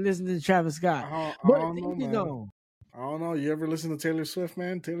after listening to Travis Scott. I But don't know, you man. know, I don't know. You ever listen to Taylor Swift,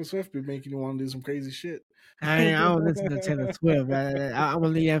 man? Taylor Swift be making you want to do some crazy shit. I don't listen to Taylor Swift. I'm gonna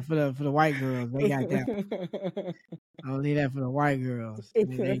leave that for the white girls. They got that. I'm gonna leave that for the white girls.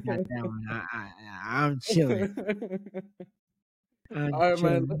 They got that one. I'm chilling. I'm All right,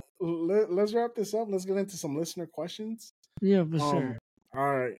 man. chilling. Let's wrap this up. Let's get into some listener questions. Yeah, for Um. sure.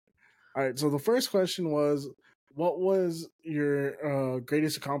 All right. All right. So the first question was, what was your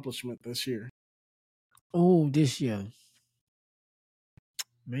greatest accomplishment this year? Oh, this year,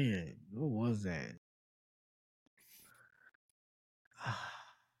 man, what was that?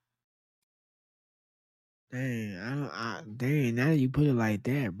 Dang, I don't. Dang, now that you put it like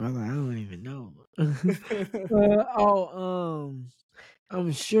that, brother, I don't even know.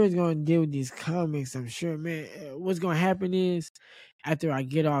 I'm sure it's gonna deal with these comics. I'm sure, man. What's gonna happen is after I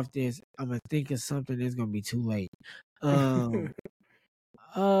get off this, I'm gonna think of something that's gonna be too late. Um,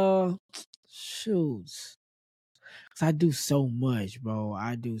 uh, shoots. 'Cause I do so much, bro.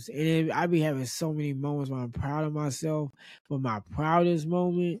 I do, I be having so many moments where I'm proud of myself. But my proudest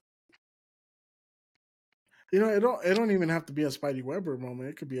moment, It don't even have to be a Spidey Webber moment.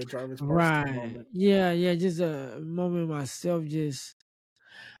 It could be a Jarvis Parsons right? moment. Yeah, just a moment myself, just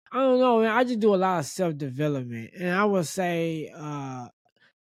I don't know, man. I just do a lot of self development, and I would say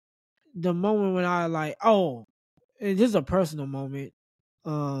the moment when I like, oh, and this is a personal moment.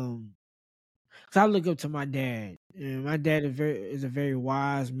 Um, cause I look up to my dad, and my dad is a very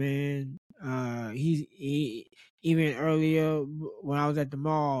wise man. He even earlier when I was at the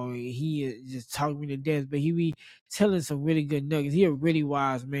mall, he just talked me to death, but he be telling some really good nuggets. He a really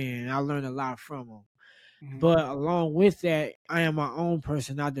wise man. I learned a lot from him. Mhm. But along with that, I am my own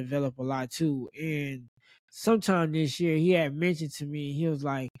person. I develop a lot too. And sometime this year, he had mentioned to me, he was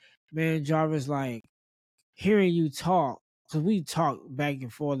like, "Man, Jarvis, like hearing you talk, because we talk back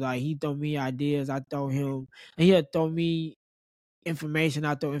and forth. Like he throw me ideas, I throw him, and he'll throw me information,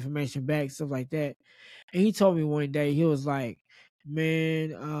 I throw information back, stuff like that." And he told me one day, he was like,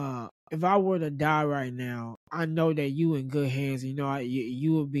 "Man, if I were to die right now, I know that you in good hands. You know,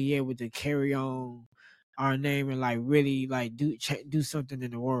 you will be able to carry on our name and like really like do something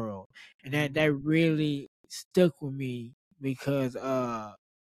in the world." And Mhm. that really stuck with me because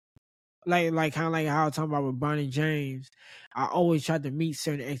like kind of like how I talking about with Bonnie James, I always tried to meet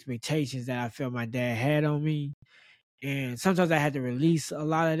certain expectations that I felt my dad had on me, and sometimes I had to release a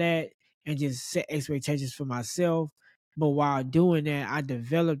lot of that and just set expectations for myself. But while doing that, I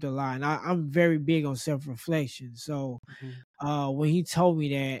developed a lot, and I'm very big on self reflection. So Mhm. when he told me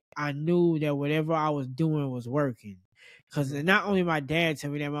that, I knew that whatever I was doing was working. Because Mhm. not only my dad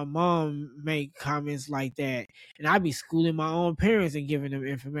told me that, my mom made comments like that, and I'd be schooling my own parents and giving them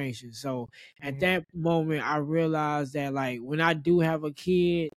information. So at Mhm. that moment, I realized that like when I do have a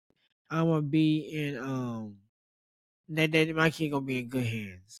kid, I'm gonna be in that my kid gonna be in good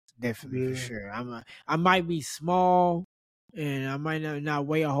hands, definitely for Yeah. sure. I might be small, and I might not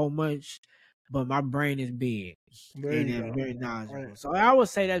weigh a whole much, but my brain is big There and you it's go. very Right. knowledgeable. So I would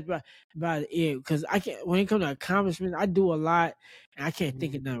say that's about it. Because I can't when it comes to accomplishments, I do a lot, and I can't think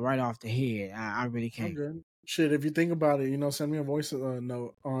Mhm. of nothing right off the head. I really I'm can't. good. Shit, if you think about it, send me a voice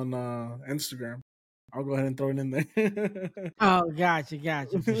note on Instagram. I'll go ahead and throw it in there. Oh, gotcha,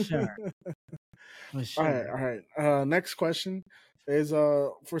 for All right, sure. all right. Next question is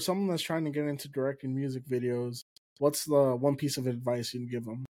for someone that's trying to get into directing music videos, what's the one piece of advice you'd give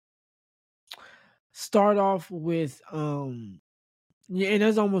them? Start off with yeah, and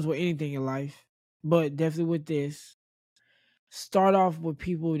that's almost with anything in life, but definitely with this. Start off with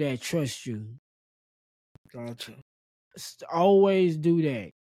people that trust you. Gotcha. Always do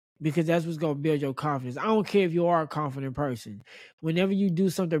that because that's what's gonna build your confidence. I don't care if you are a confident person. Whenever you do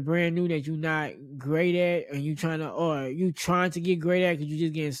something brand new that you're not great at, and you trying to get great at because you're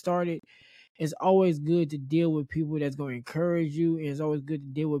just getting started, it's always good to deal with people that's going to encourage you, and it's always good to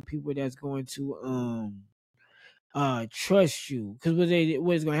deal with people that's going to trust you. Because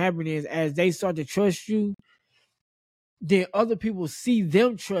what's going to happen is as they start to trust you, then other people see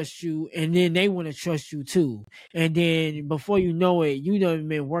them trust you, and then they want to trust you too. And then before you know it, you done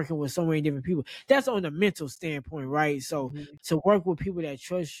been working with so many different people. That's on the mental standpoint, right? So Mhm. to work with people that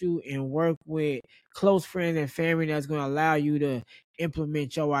trust you and work with close friends and family that's going to allow you to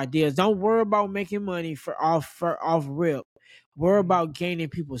implement your ideas. Don't worry about making money for off rip. Worry Mhm. about gaining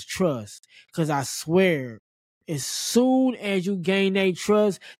people's trust. Cause I swear, as soon as you gain their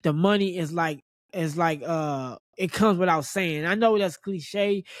trust, the money is like it comes without saying. I know that's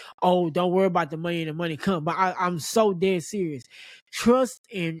cliche. Oh, don't worry about the money and the money come. But I'm so dead serious. Trust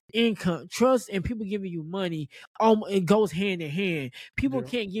and income, trust and people giving you money, it goes hand in hand. People Yeah.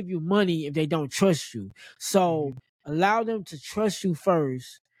 can't give you money if they don't trust you. So Mhm. allow them to trust you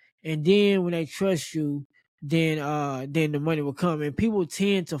first, and then when they trust you, then the money will come. And people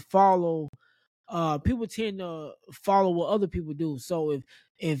tend to follow what other people do. So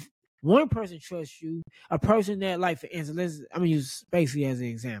if one person trusts you, a person that, like, for instance, I'm gonna use Spacey as an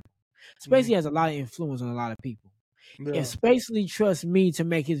example. Mhm. Spacey has a lot of influence on a lot of people. If Yeah. Spacely trusts me to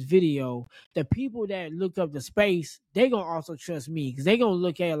make his video, the people that look up the Space, they gonna also trust me because they gonna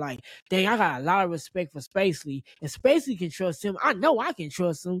look at it like, dang, I got a lot of respect for Spacely. If Spacely can trust him, I know I can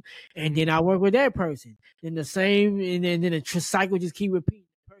trust him. And then Mhm. I work with that person. Then the same, and then the cycle just keep repeating.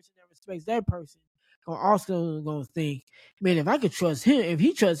 The person that respects that person gonna think, man, if I could trust him, if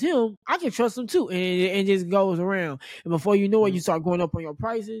he trusts him, I can trust him too. And it just goes around. And before you know it, you Mhm. start going up on your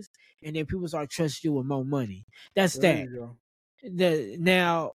prices, and then people start trusting you with more money. That's There that. you go.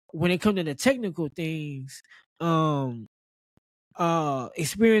 Now when it comes to the technical things, um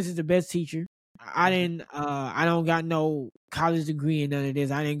experience is the best teacher. Mhm. I don't got no college degree in none of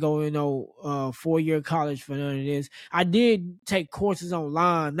this. I didn't go in no 4-year college for none of this. I did take courses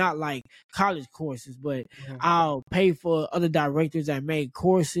online, not like college courses, but Mhm. I'll pay for other directors that made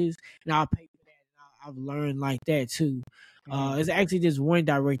courses, and I'll pay for that, and I've learned like that too. Mhm. It's actually this one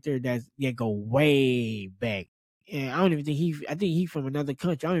director that go way back. And I think he from another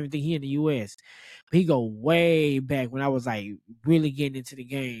country. I don't even think he in the US. But he go way back when I was like really getting into the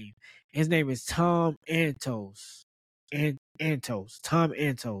game. His name is Tom Antos. Tom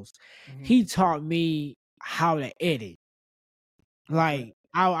Antos. Mhm. He taught me how to edit. Okay. Like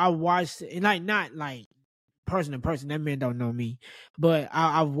I watched it, and like not like person to person. That man don't know me, but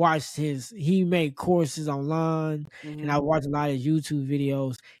I've watched he made courses online, and Mm-hmm. I watched a lot of YouTube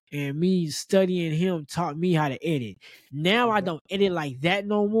videos, and me studying him taught me how to edit. Now I Okay. don't edit like that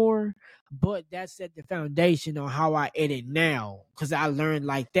no more, but that set the foundation on how I edit now, because I learned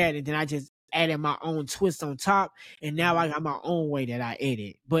like that, and then I just added my own twist on top, and now Mhm. I got my own way that I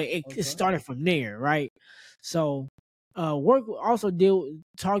edit. But it Okay. started from there, right? So work also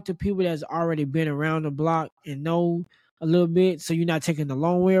talk to people that's already been around the block and know a little bit, so you're not taking the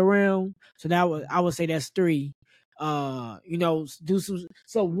long way around. So I would say that's three. Do some.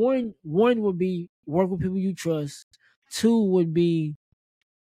 So one would be work with people you trust. Two would be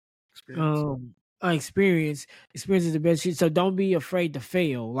Experience. um experience. Experience is the best shit, so don't be afraid to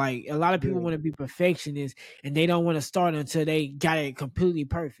fail. Like, a lot of people Yeah. want to be perfectionists, and they don't want to start until they got it completely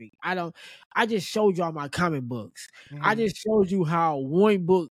perfect. I just showed y'all my comic books. I Mm-hmm. just showed you how one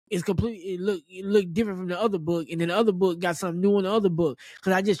book is completely it look different from the other book, and then the other book got something new in the other book,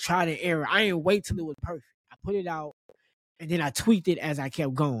 because I just tried and error. I didn't wait till it was perfect. I put it out, and then I tweaked it as I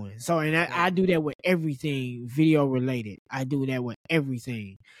kept going. So, and Right. I do that with everything video related. I do that with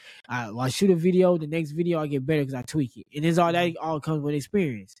everything. When I shoot a video, the next video I get better because I tweak it, and it's all Mm-hmm. that all comes with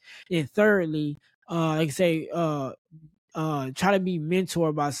experience. And thirdly, like I say, try to be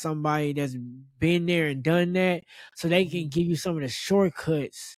mentored by somebody that's been there and done that, so they Mm-hmm. can give you some of the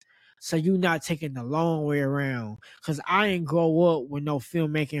shortcuts, so you're not taking the long way around. Because I ain't grow up with no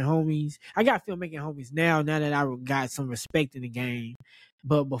filmmaking homies. I got filmmaking homies now that I got some respect in the game.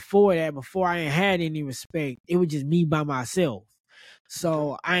 But before that, before I ain't had any respect, it was just me by myself. Okay.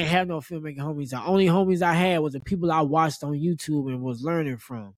 So I ain't have no filmmaking homies. The only homies I had was the people I watched on YouTube and was learning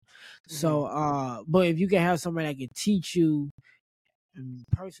from. Mm-hmm. So, but if you can have somebody that can teach you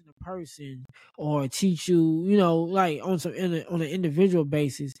person to person, or teach you, like on an individual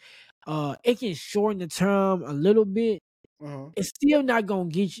basis, it can shorten the term a little bit. Uh-huh. It's still not gonna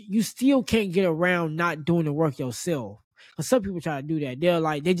get you. You still can't get around not doing the work yourself. Cause some people try to do that.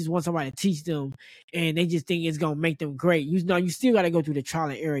 They just want somebody to teach them, and they just think it's gonna make them great. You still got to go through the trial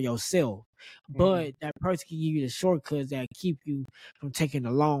and error yourself. Mm-hmm. But that person can give you the shortcuts that keep you from taking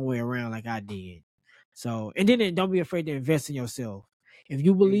the long way around, like I did. So, and then don't be afraid to invest in yourself. If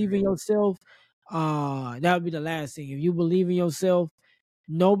you believe Yeah. in yourself, that would be the last thing. If you believe in yourself,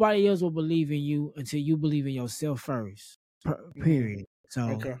 nobody else will believe in you until you believe in yourself first. Mm-hmm. Period. So,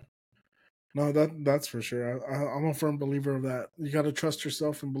 Okay. No, that's for sure. I'm a firm believer of that. You got to trust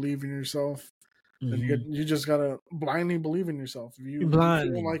yourself and believe in yourself, and mhm. you just gotta blindly believe in yourself. If you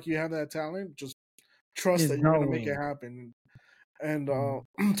feel Blindly, like you have that talent, just trust just that you're go gonna make with it it. happen. And Mhm.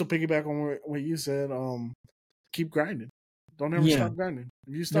 to piggyback on what you said, keep grinding. Don't ever Yeah, stop grinding.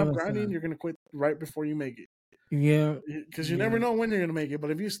 If you stop never grinding, stop. you're gonna quit right before you make it. Yeah, Because you never yeah. know when you're gonna make it.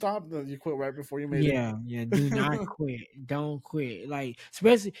 But if you stop, then you quit right before you made it. Yeah, yeah. Do not quit. Don't quit. Like,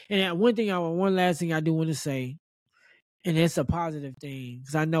 especially, and one last thing I do want to say, and it's a positive thing,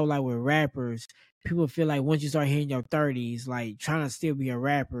 because I know, like, with rappers, people feel like once you start hitting your 30s, like, trying to still be a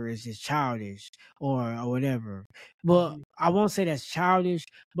rapper is just childish, or whatever. But Mhm. I won't say that's childish,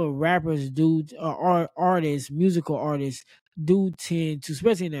 but rappers do, or artists, musical artists do tend to,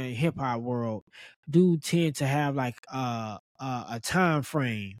 especially in the hip hop world, do tend to have like a time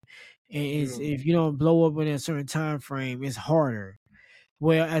frame. And Yeah, if you don't blow up within a certain time frame, it's harder.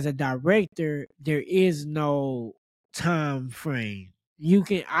 Well, as a director, there is no time frame. You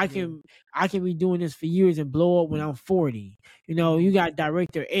can yeah. I can be doing this for years and blow up when I'm 40. You Mhm. got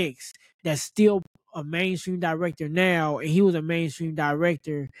director X that's still a mainstream director now, and he was a mainstream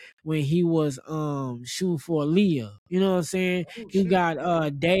director when he was shooting for Aaliyah. You know what I'm saying? Oh You shit.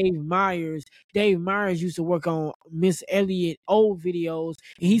 got Dave Myers. Dave Myers used to work on Miss Elliott old videos,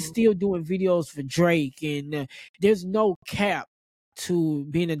 and he's Mhm. still doing videos for Drake. And there's no cap to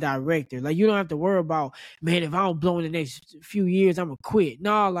being a director. Like, you don't have to worry about, man, if I don't blow in the next few years, I'm gonna quit.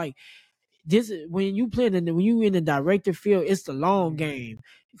 No, like, this is when you in the director field, it's the long Mhm. game.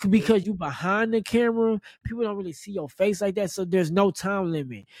 Yeah. Because you behind the camera, people don't really see your face like that, so there's no time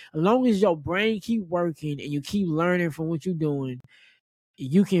limit. As long as your brain keep working and you keep learning from what you're doing,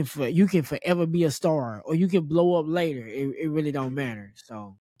 you can forever be a star, or you can blow up later. It really don't Mhm. matter.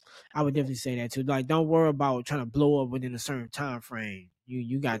 So I would definitely say that too. Like, don't worry about trying to blow up within a certain time frame.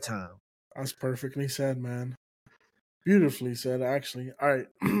 You got time. That's perfectly said, man. Beautifully said, actually. All right.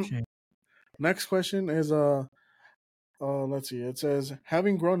 Sure. Next question is let's see. It says,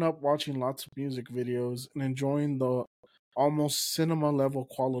 having grown up watching lots of music videos and enjoying the almost cinema level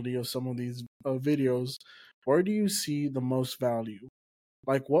quality of some of these videos, where do you see the most value?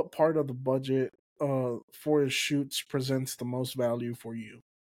 Like, what part of the budget for his shoots presents the most value for you?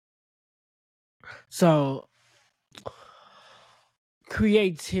 So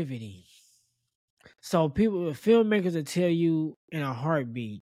Creativity. So filmmakers will tell you in a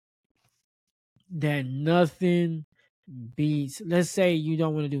heartbeat that nothing beats. Let's say you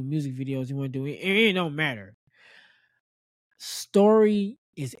don't want to do music videos, you want to do it. It don't matter. Story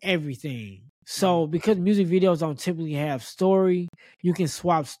is everything. Mhm. So because music videos don't typically have story, you can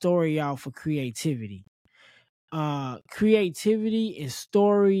swap story out for creativity. Creativity and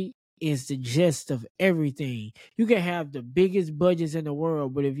story is the gist of everything. You can have the biggest budgets in the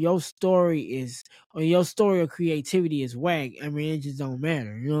world, but if your story or creativity is whack, I mean, it just don't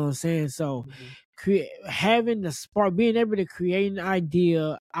matter. You know what I'm saying? So, Mhm. having the spark, being able to create an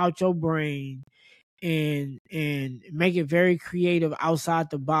idea out your brain and make it very creative outside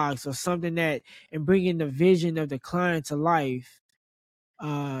the box, or something that, and bringing the vision of the client to life,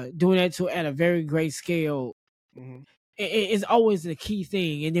 doing that to at a very great scale, Mhm. it's always the key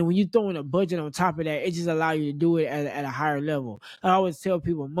thing. And then when you throw in a budget on top of that, it just allows you to do it at a higher level. I always tell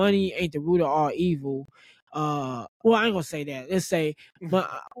people money ain't the root of all evil. Well, I ain't gonna say that. Let's say,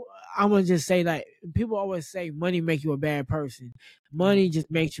 but I'm gonna just say, like, people always say money make you a bad person. Mhm. Money just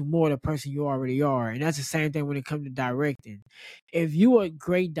makes you more the person you already are. And that's the same thing when it comes to directing. If you are a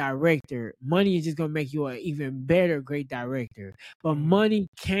great director, money is just gonna make you an even better great director. But Mhm. money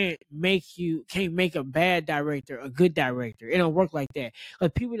can't make a bad director a good director. It don't work like that.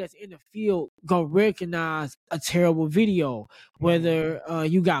 Like, people that's in the field gonna recognize a terrible video, Mhm. whether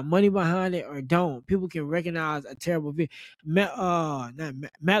you got money behind it or don't. People can recognize a terrible video. Matt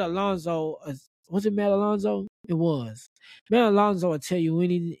Alonzo. Was it Matt Alonzo? It was. Matt Alonzo will tell you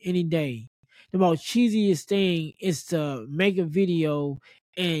any day. The most cheesiest thing is to make a video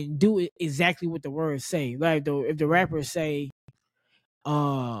and do it exactly what the words say. Like, if the rapper say,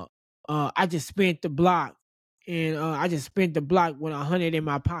 uh I just spent the block, and I just spent the block with 100 in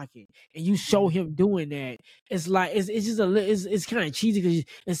my pocket, and you show Mhm. him doing that, it's like, it's just it's kind of cheesy, because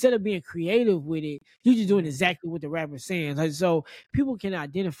instead of being creative with it, you just doing Mhm. exactly what the rapper's saying. Like, so people can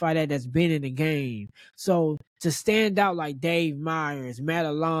identify that's been in the game. So to stand out like Dave Myers, Matt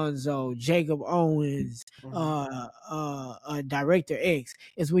Alonzo, Jacob Owens, Mhm. Director X,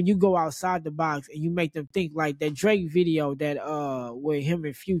 is when you go outside the box and you make them think, like that Drake video, that with him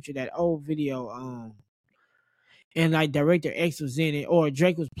and Future, that old video, and like Director X was in it, or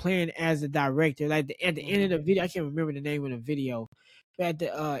Drake was playing as the director. Like, at the end Mhm. of the video, I can't remember the name of the video, but at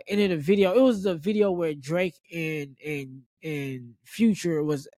the end of the video, it was the video where Drake and Future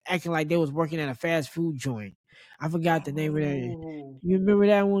was acting like they was working at a fast food joint. I forgot the name of that. Oh. You remember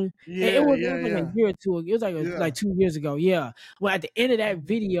that one? Yeah, It yeah, was like a yeah. year or two. It was Yeah. like 2 years ago. Yeah. Well, at the end of that Mhm.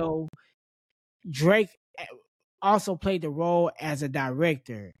 video, Drake also played the role as a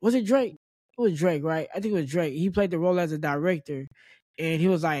director. Was it Drake? It was Drake, right? I think it was Drake. He played the role as a director, and he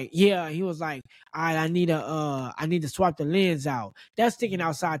was like, "Yeah." He was like, "All right, I need to swap the lens out." That's thinking Mhm.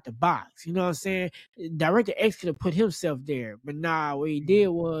 outside the box. You know what I'm saying? Director X could have put himself there, but nah. What he did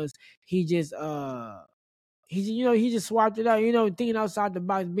Mhm. was, he just he just swapped it out. Thinking outside the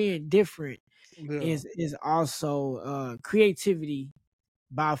box, being different, Yeah. is also creativity,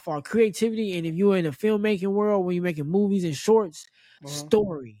 by far. Creativity. And if you're in the filmmaking world, when you're making movies and shorts, Uh-huh.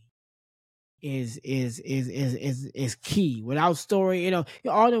 story is key. Without story,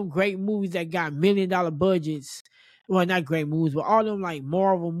 all them great movies that got $1 million budgets. Well, not great movies, but all them like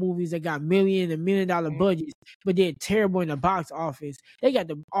Marvel movies that got $1 million Mhm. budgets, but they're terrible in the box office. They got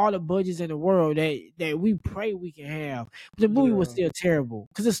all the budgets in the world that we pray we can have, but the movie was Yeah. still terrible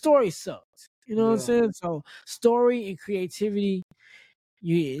because the story sucked. You know what I'm Yeah. saying? So story and creativity,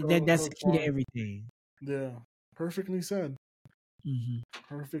 that's the Goes key to far. everything. Yeah. Perfectly said. Hmm.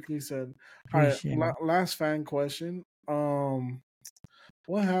 Perfectly said. All right. Appreciate it. Last fan question.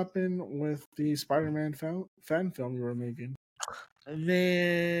 What happened with the Spider-Man fan film you were making?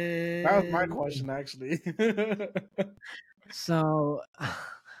 That was my Man, question, actually. so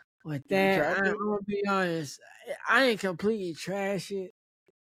with Did you that, trash I'm it? gonna be honest. I ain't completely trash it,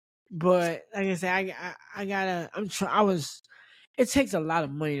 but like I said, I gotta. I'm trying. I was. It takes a lot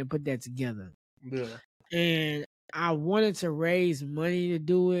of money to put that together, Yeah. and I wanted to raise money to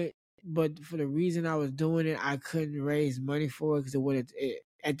do it, but for the reason I was doing it, I couldn't raise money for it, because it would have.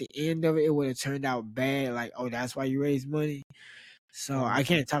 At the end of it, it would have turned out bad. Like, oh, that's why you raise money. So Uh-huh. I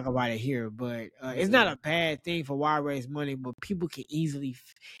can't talk about it here, but it's not Yeah. a bad thing for why raise money, but people can easily.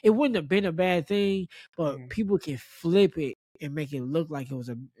 It wouldn't have been a bad thing, but Mhm. people can flip it and make it look like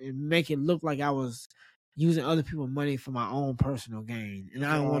make it look like I was using other people's money for my own personal gain, and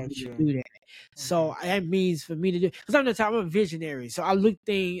I don't want people to Gotcha. do that. Okay. So that means for me to do, because I'm the type, I'm a visionary. So I look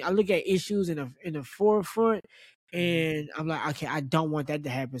at issues in the forefront, And I'm like, okay, I don't want that to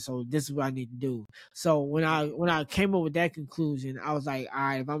happen. So this is what I need to do. So when I came up with that conclusion, I was like, all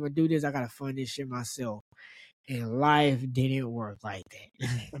right, if I'm gonna do this, I gotta fund this shit myself. And life didn't work like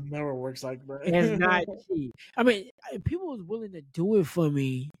that. It never works like It's not that. cheap. I mean, people was willing to do it for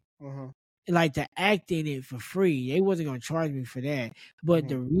me, Uh-huh. like to act in it for free. They wasn't gonna charge me for that. But Uh-huh.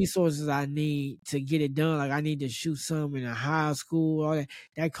 the resources I need to get it done, like I need to shoot some in a high school, all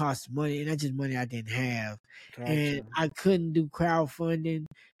that costs money, and that's just money I didn't have. And Gotcha. I couldn't do crowdfunding,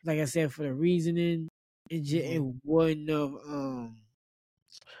 like I said, for the reasoning. It Uh-huh. wouldn't have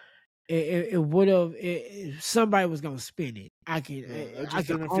it would have somebody was gonna spin it. Yeah, it I just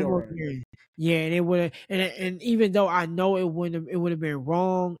can didn't feel almost right. yeah, and it would have and even though I know it would have been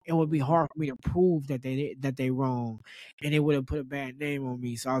wrong, it would be Mhm. hard for me to prove that they wrong, and it would have put a bad name on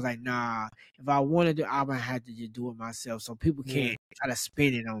me. So I was like, nah, if I wanted to, I'm gonna have to just do it myself, so people Yeah. can't try to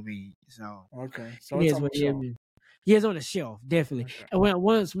spin it on me. So Okay. So it it's is on what the it shelf. is. Yeah, it's on the shelf, definitely. Okay. And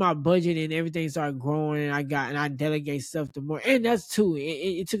once my budget and everything started growing, and I delegate stuff to more, and that's too.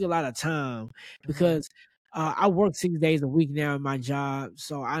 It took a lot of time Uh-huh. because I work 6 days a week now in my job,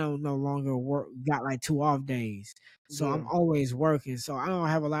 so I don't no longer got like 2 off days. So I'm Yeah. always working, so I don't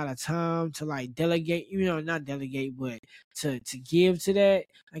have a lot of time to like delegate. Not delegate, but to give to that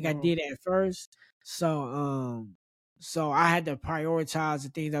like I Uh-huh. did at first. So I had to prioritize the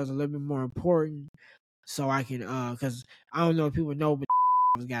things that was a little bit more important so I can because I don't know if people know, but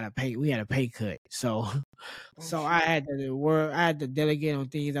we had a pay cut. So Oh I shit. had to work, I had to delegate on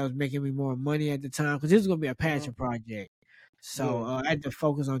things that was making me more money at the time because this was gonna be a Uh-huh. passion project. So Yeah. I had to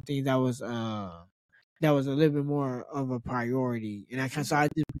focus on things that was a little bit more of a priority, and so Okay. I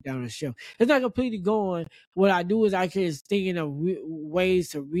did put down on the shelf. It's not completely gone. What I do is I just thinking of ways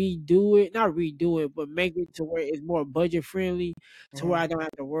to redo it, not redo it, but make it to where it's more budget friendly, to where Uh-huh. I don't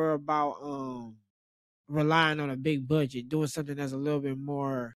have to worry about relying on a big budget, doing something that's a little bit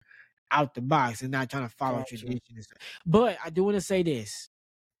more out the box and not trying to follow Gotcha. tradition and stuff. But I do want to say this.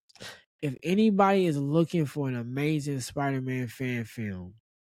 If anybody is looking for an amazing Spider-Man fan film,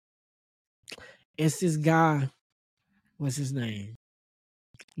 it's this guy. What's his name?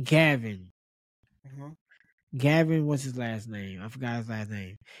 Gavin. Uh-huh. Gavin, what's his last name? I forgot his last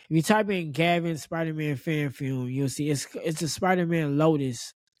name. If you type in Gavin Spider-Man fan film, you'll see it's a Spider-Man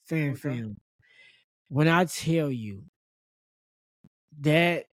Lotus fan Okay. film. When I tell you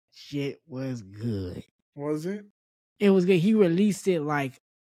that shit was good. Was it? It was good. He released it like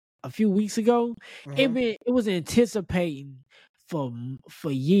a few weeks ago. Uh-huh. It was anticipating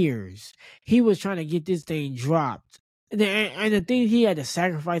for years. He was trying to get this thing dropped. And the thing he had to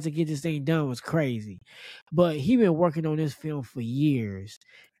sacrifice to get this thing done was crazy. But he been working on this film for years.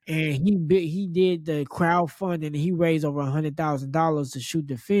 And he did the crowdfunding and he raised over $100,000 to shoot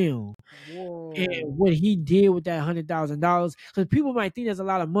the film. And Whoa. what he did with that $100,000, because people might think that's a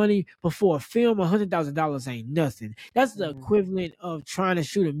lot of money, but for a film, $100,000 ain't nothing. That's the Mhm. equivalent of trying to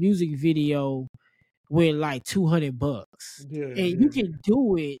shoot a music video with like $200. Yeah, And you yeah, can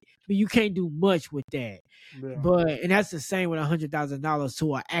do it, but you can't do much with that. yeah. And that's the same with $100,000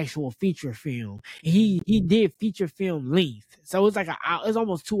 to an actual feature film. Mhm. He did feature film length, so it's like it's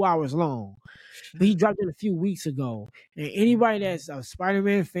almost 2 hours long. But he Shit. dropped it a few weeks ago. And Mhm. anybody that's a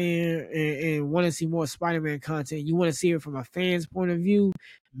Spider-Man fan and want to see more Spider-Man content, you want to see it from a fan's point of view,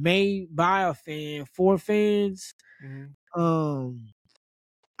 made by a fan for fans. Mhm. Um,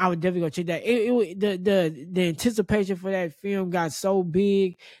 I would definitely go check that. The anticipation for that film got so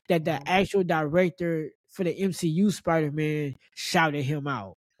big that the Mhm. actual director for the MCU Spider-Man shouted him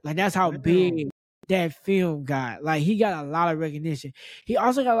out. Like that's how Damn. big that film got. Like he got a lot of recognition. He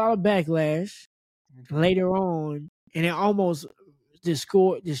also got a lot of backlash Okay. later on, and it almost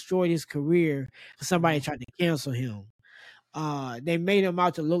destroyed his career because somebody Mhm. tried to cancel him. They made him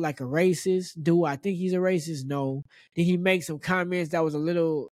out to look like a racist. Do I think he's a racist? No. Did he make some comments that was a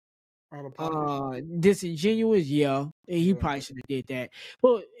little Out of pocket. disingenuous? Yeah. And he Yeah. probably should have did that.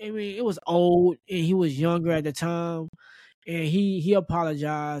 But I mean, it was old and he was younger at the time and he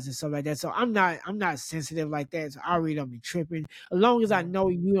apologized and stuff like that. So I'm not sensitive like that. So I really don't be tripping. As long as I Mhm. know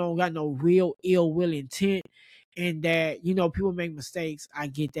you don't got no real ill will intent and that people make mistakes, I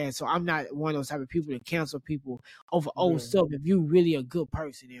get that. So I'm not one of those type of people to cancel people over old Yeah. stuff if you really a good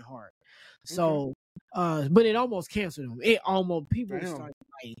person in heart. Okay. So but it almost canceled him. It almost people Damn. started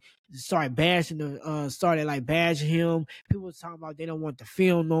like bashing him. People was talking about they don't want the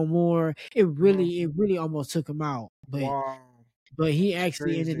film no more. Uh-huh. It really almost took him out. Wow. But he That's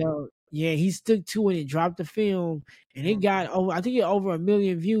actually ended crazy. up, yeah, he stuck to it and dropped the film, and it Uh-huh. got over. I think it over 1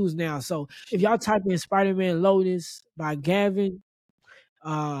 million views now. So if y'all Shit. type in Spider-Man Lotus by Gavin,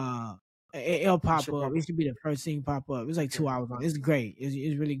 uh, It'll It pop should up. pop It up. should be the first thing pop up. It's like Okay. 2 hours long. It's great. It's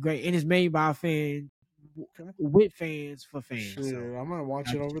really great, and it's made by a fan Okay. with fans for fans. Shit, So I might watch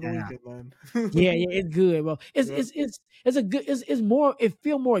I'll it check over the that out. weekend then. Yeah, yeah, it's good, bro. Yeah. It's a good. It's more. It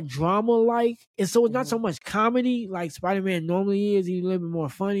feel more drama like. It's so it's not Uh-huh. so much comedy like Spider Man normally is. He's a little bit more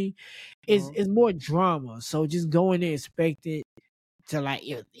funny. Uh-huh. It's more drama. So just go in there expecting to like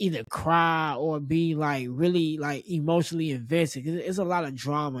either cry or be like really like emotionally invested. It's a lot of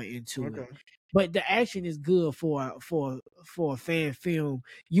drama into it, Okay. but the action is good for a fan film.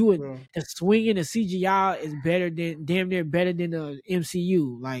 You would Yeah. the swinging the CGI is better than damn near better than the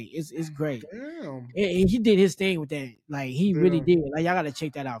MCU. Like it's great. Damn. And he did his thing with that. Like he really Yeah. did. Like y'all gotta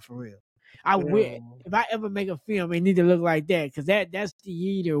check that out for real. I will Damn. if I ever make a film, it need to look like that because that's the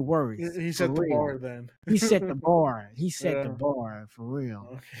either worst He for set the real. bar then. He set the bar. He set the Yeah. bar for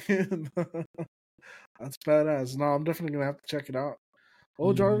real. Okay. That's badass. No, I'm definitely gonna have to check it out.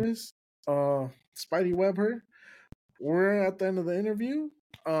 Well, Mhm. Jarvis, SpidieWebHer, we're at the end of the interview.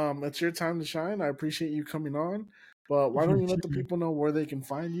 It's your time to shine. I appreciate you coming on. But why don't you let the people know where they can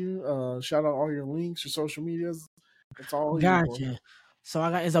find you? Shout out all your links, your social medias. It's all you, boy. Gotcha. So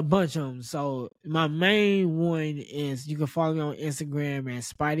I got it's a bunch of them. So my main one is you can follow me on Instagram at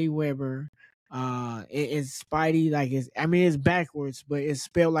Spidey Weber. It's Spidey like it's backwards, but it's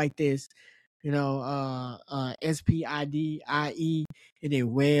spelled like this. SPIDIE and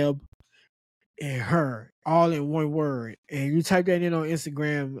then Web and her all in one word. And you type that in on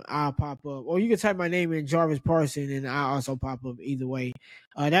Instagram, I'll pop up. Or you can type my name in Jarvis Parsons and I'll also pop up either way.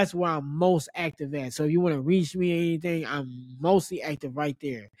 That's where I'm most active at. So if you want to reach me or anything, I'm mostly active right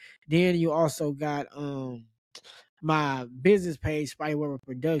there. Then you also got my business page, SpidieWebHer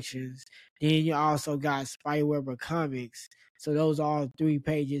Productions. Then you also got SpidieWebHer Comics. So those are all 3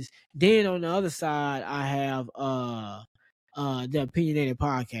 pages. Then on the other side, I have the Opinionated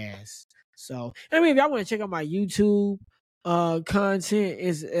Podcast. So I mean, if y'all want to check out my YouTube content,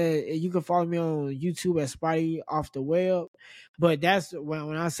 is you can follow me on YouTube at Spidey Off the Web. But that's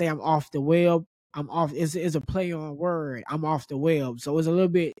when I say I'm off the web, I'm off. It's a play on word. I'm off the web, so it's a little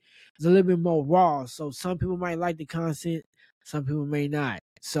bit more raw. So some people might like the content, some people may not.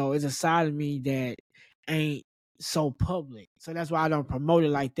 So it's a side of me that ain't so public. So that's why I don't promote it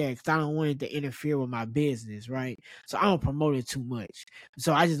like that because I don't want it to interfere with my business, right? So I don't promote it too much.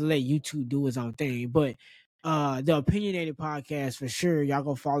 So I just let YouTube do its own thing. But the Opinionated Podcast for sure, y'all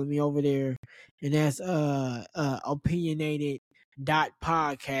go follow me over there, and that's opinionated dot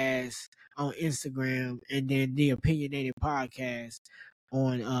podcast on Instagram, and then the Opinionated Podcast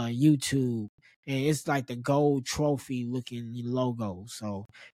on YouTube. And it's like the gold trophy looking logo. So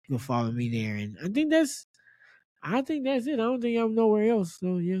you can follow me there. And I think that's it. I don't think I'm nowhere else.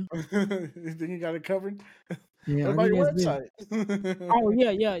 So yeah. You think you got it covered? Yeah, What I about think your that's it. website? Oh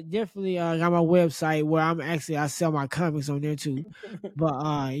yeah, yeah, definitely. Got my website where I sell my comics on there too.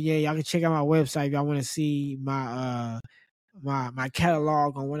 But yeah, y'all can check out my website if y'all want to see my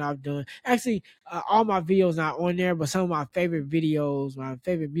catalog on what I've done. Actually, all my videos not on there, but some of my favorite videos, my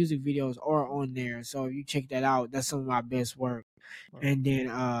favorite music videos are on there. So if you check that out, that's some of my best work. And then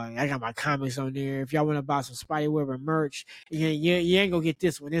I got my comics on there. If y'all want to buy some SpidieWebHer merch, you ain't gonna get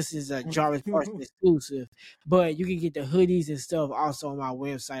this one. This is a Jarvis Parsons exclusive, but you can get the hoodies and stuff also on my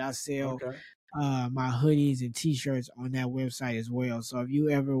website. I sell Okay. my hoodies and t-shirts on that website as well. So if you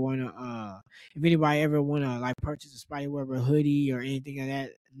ever wanna if anybody ever wanna like purchase a SpidieWebHer hoodie or anything of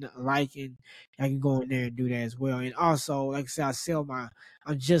that liking, I can go in there and do that as well. And also, like I said,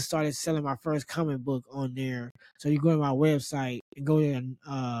 I just started selling my first comic book on there. So you go to my website and go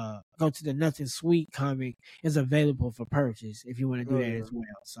to the Nothing Sweet comic. It's available for purchase if you want to do Oh that yeah. as well.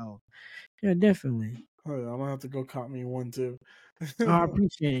 So yeah, definitely. Oh yeah. I'm gonna have to go cop me one too. I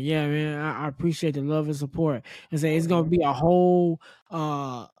appreciate it. Yeah, man. I appreciate the love and support. And say it's Oh gonna yeah. be a whole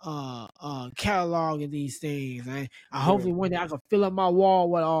catalog of these things. I Yeah. hopefully one day I can fill up my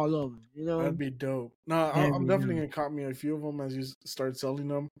wall with all of them. That'd be dope. No, That'd I'm be definitely nice. gonna cop me a few of them as you start selling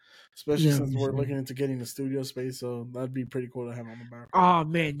them, especially Yeah, since for we're sure. looking into getting a studio space. So that'd be pretty cool to have on the background. Oh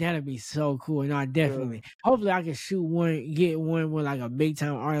man, that'd be so cool. No, Yeah, definitely. Hopefully I can get one with like a big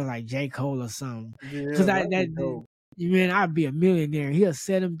time artist like J. Cole or something. yeah, Cause I that'd be that dope. man, I'd be a millionaire. He'll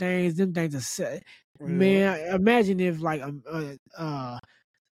set them things are set. Yeah, Man, imagine if like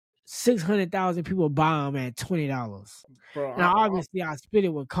 600,000 people buy them at $20. bro. Now, obviously, I split it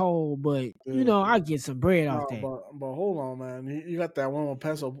with Cole, but Yeah. I get some bread off No, that. but hold on, man. You got that one with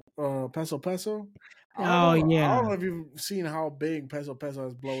peso. Oh I don't yeah, know if you've seen how big peso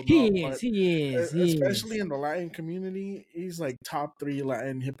has blown up, he is, but he is, he especially is. in the Latin community, he's like top 3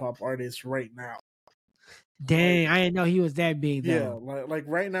 Latin hip hop artists right now. Like, Dang, I didn't know he was that big yeah, though. like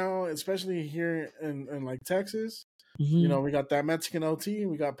right now, especially here in like Texas, Hmm. we got that Mexican OT,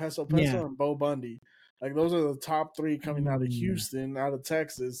 we got Peso Yeah. Peso and Bo Bundy. Like those are the top three coming out of Mm, Houston, out of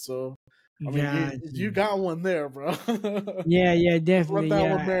Texas. So I mean, you gotcha. got one there, bro. Yeah, yeah, Just let definitely. that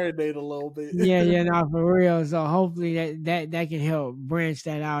one Yeah. marinate a little bit. Yeah, yeah, no, for real. So hopefully that can help branch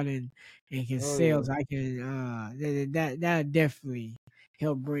that out and can Oh sell. yeah. So I can that definitely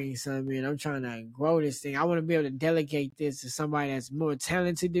help bring some in. I'm trying to grow this thing. I want to be able to delegate this to somebody that's more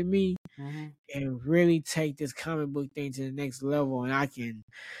talented than me Hmm. and really take this comic book thing to the next level. And I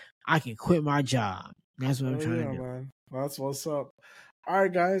can quit my job. That's what I'm Oh trying yeah, to do. man. That's what's up. All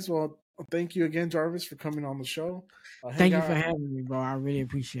right, guys. Well, thank you again, Jarvis, for coming on the show. Hang Thank you for out. having me, bro. I really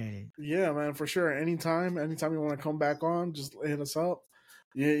appreciate it. Yeah, man, for sure. Anytime you want to come back on, just hit us up.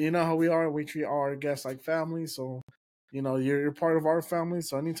 You know how we are. We treat all our guests like family. So, you're part of our family.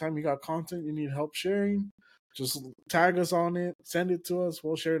 So anytime you got content you need help sharing, just tag us on it, send it to us.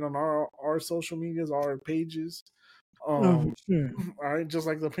 We'll share it on our social medias, our pages. Oh, for Um, sure. all right, just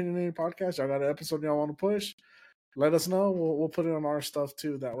like the opinionated podcast, y'all got an episode y'all want to push. Let us know. We'll put it on our stuff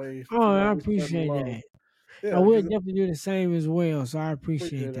too. That way, Oh, I we spread the appreciate love. that. I Yeah, will because definitely do the same as well. So I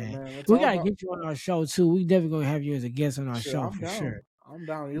appreciate appreciate it, that. man. It's We all gotta about. get you on our show too. We definitely gonna have you as a guest on our Shit, show I'm for sure. down. I'm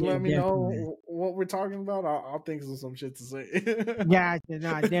down. You Yeah, let me definitely. know what we're talking about. I'll think of some shit to say. Gotcha.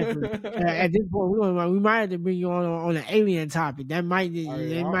 Nah, definitely. At this point, we might have to bring you on an alien topic. That might All right,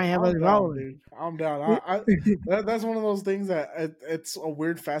 they might have us I'm down, rolling. dude. I'm down. That's one of those things that it's a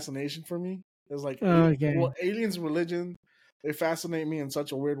weird fascination for me. It's like Okay. aliens, religion. They fascinate me in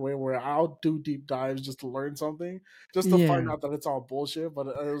such a weird way where I'll do deep dives just to learn something, just to find Yeah. out that it's all bullshit. But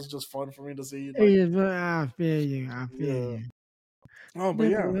it was just fun for me to see. Like, Yeah, but I feel you. I feel yeah. you. Oh, but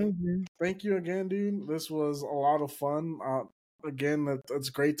yeah. Definitely. Okay. Thank you again, dude. This was a lot of fun. Again, it's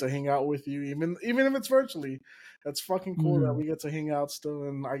great to hang out with you, even if it's virtually. It's fucking cool that Mhm. we get to hang out still,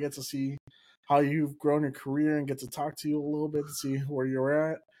 and I get to see how you've grown your career and get to talk to you a little bit to see where you're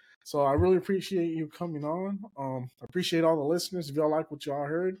at. So I really appreciate you coming on. I appreciate all the listeners. If y'all like what y'all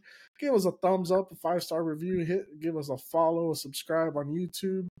heard, give us a thumbs up, a 5-star review, give us a follow, a subscribe on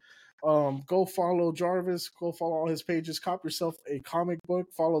YouTube. Go follow Jarvis. Go follow all his pages. Cop yourself a comic book.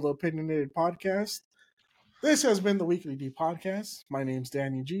 Follow the Opinionated Podcast. This has been the Weekly D Podcast. My name's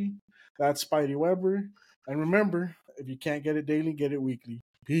Danny G. That's SpidieWebHer. And remember, if you can't get it daily, get it weekly.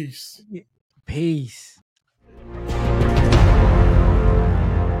 Peace. Peace.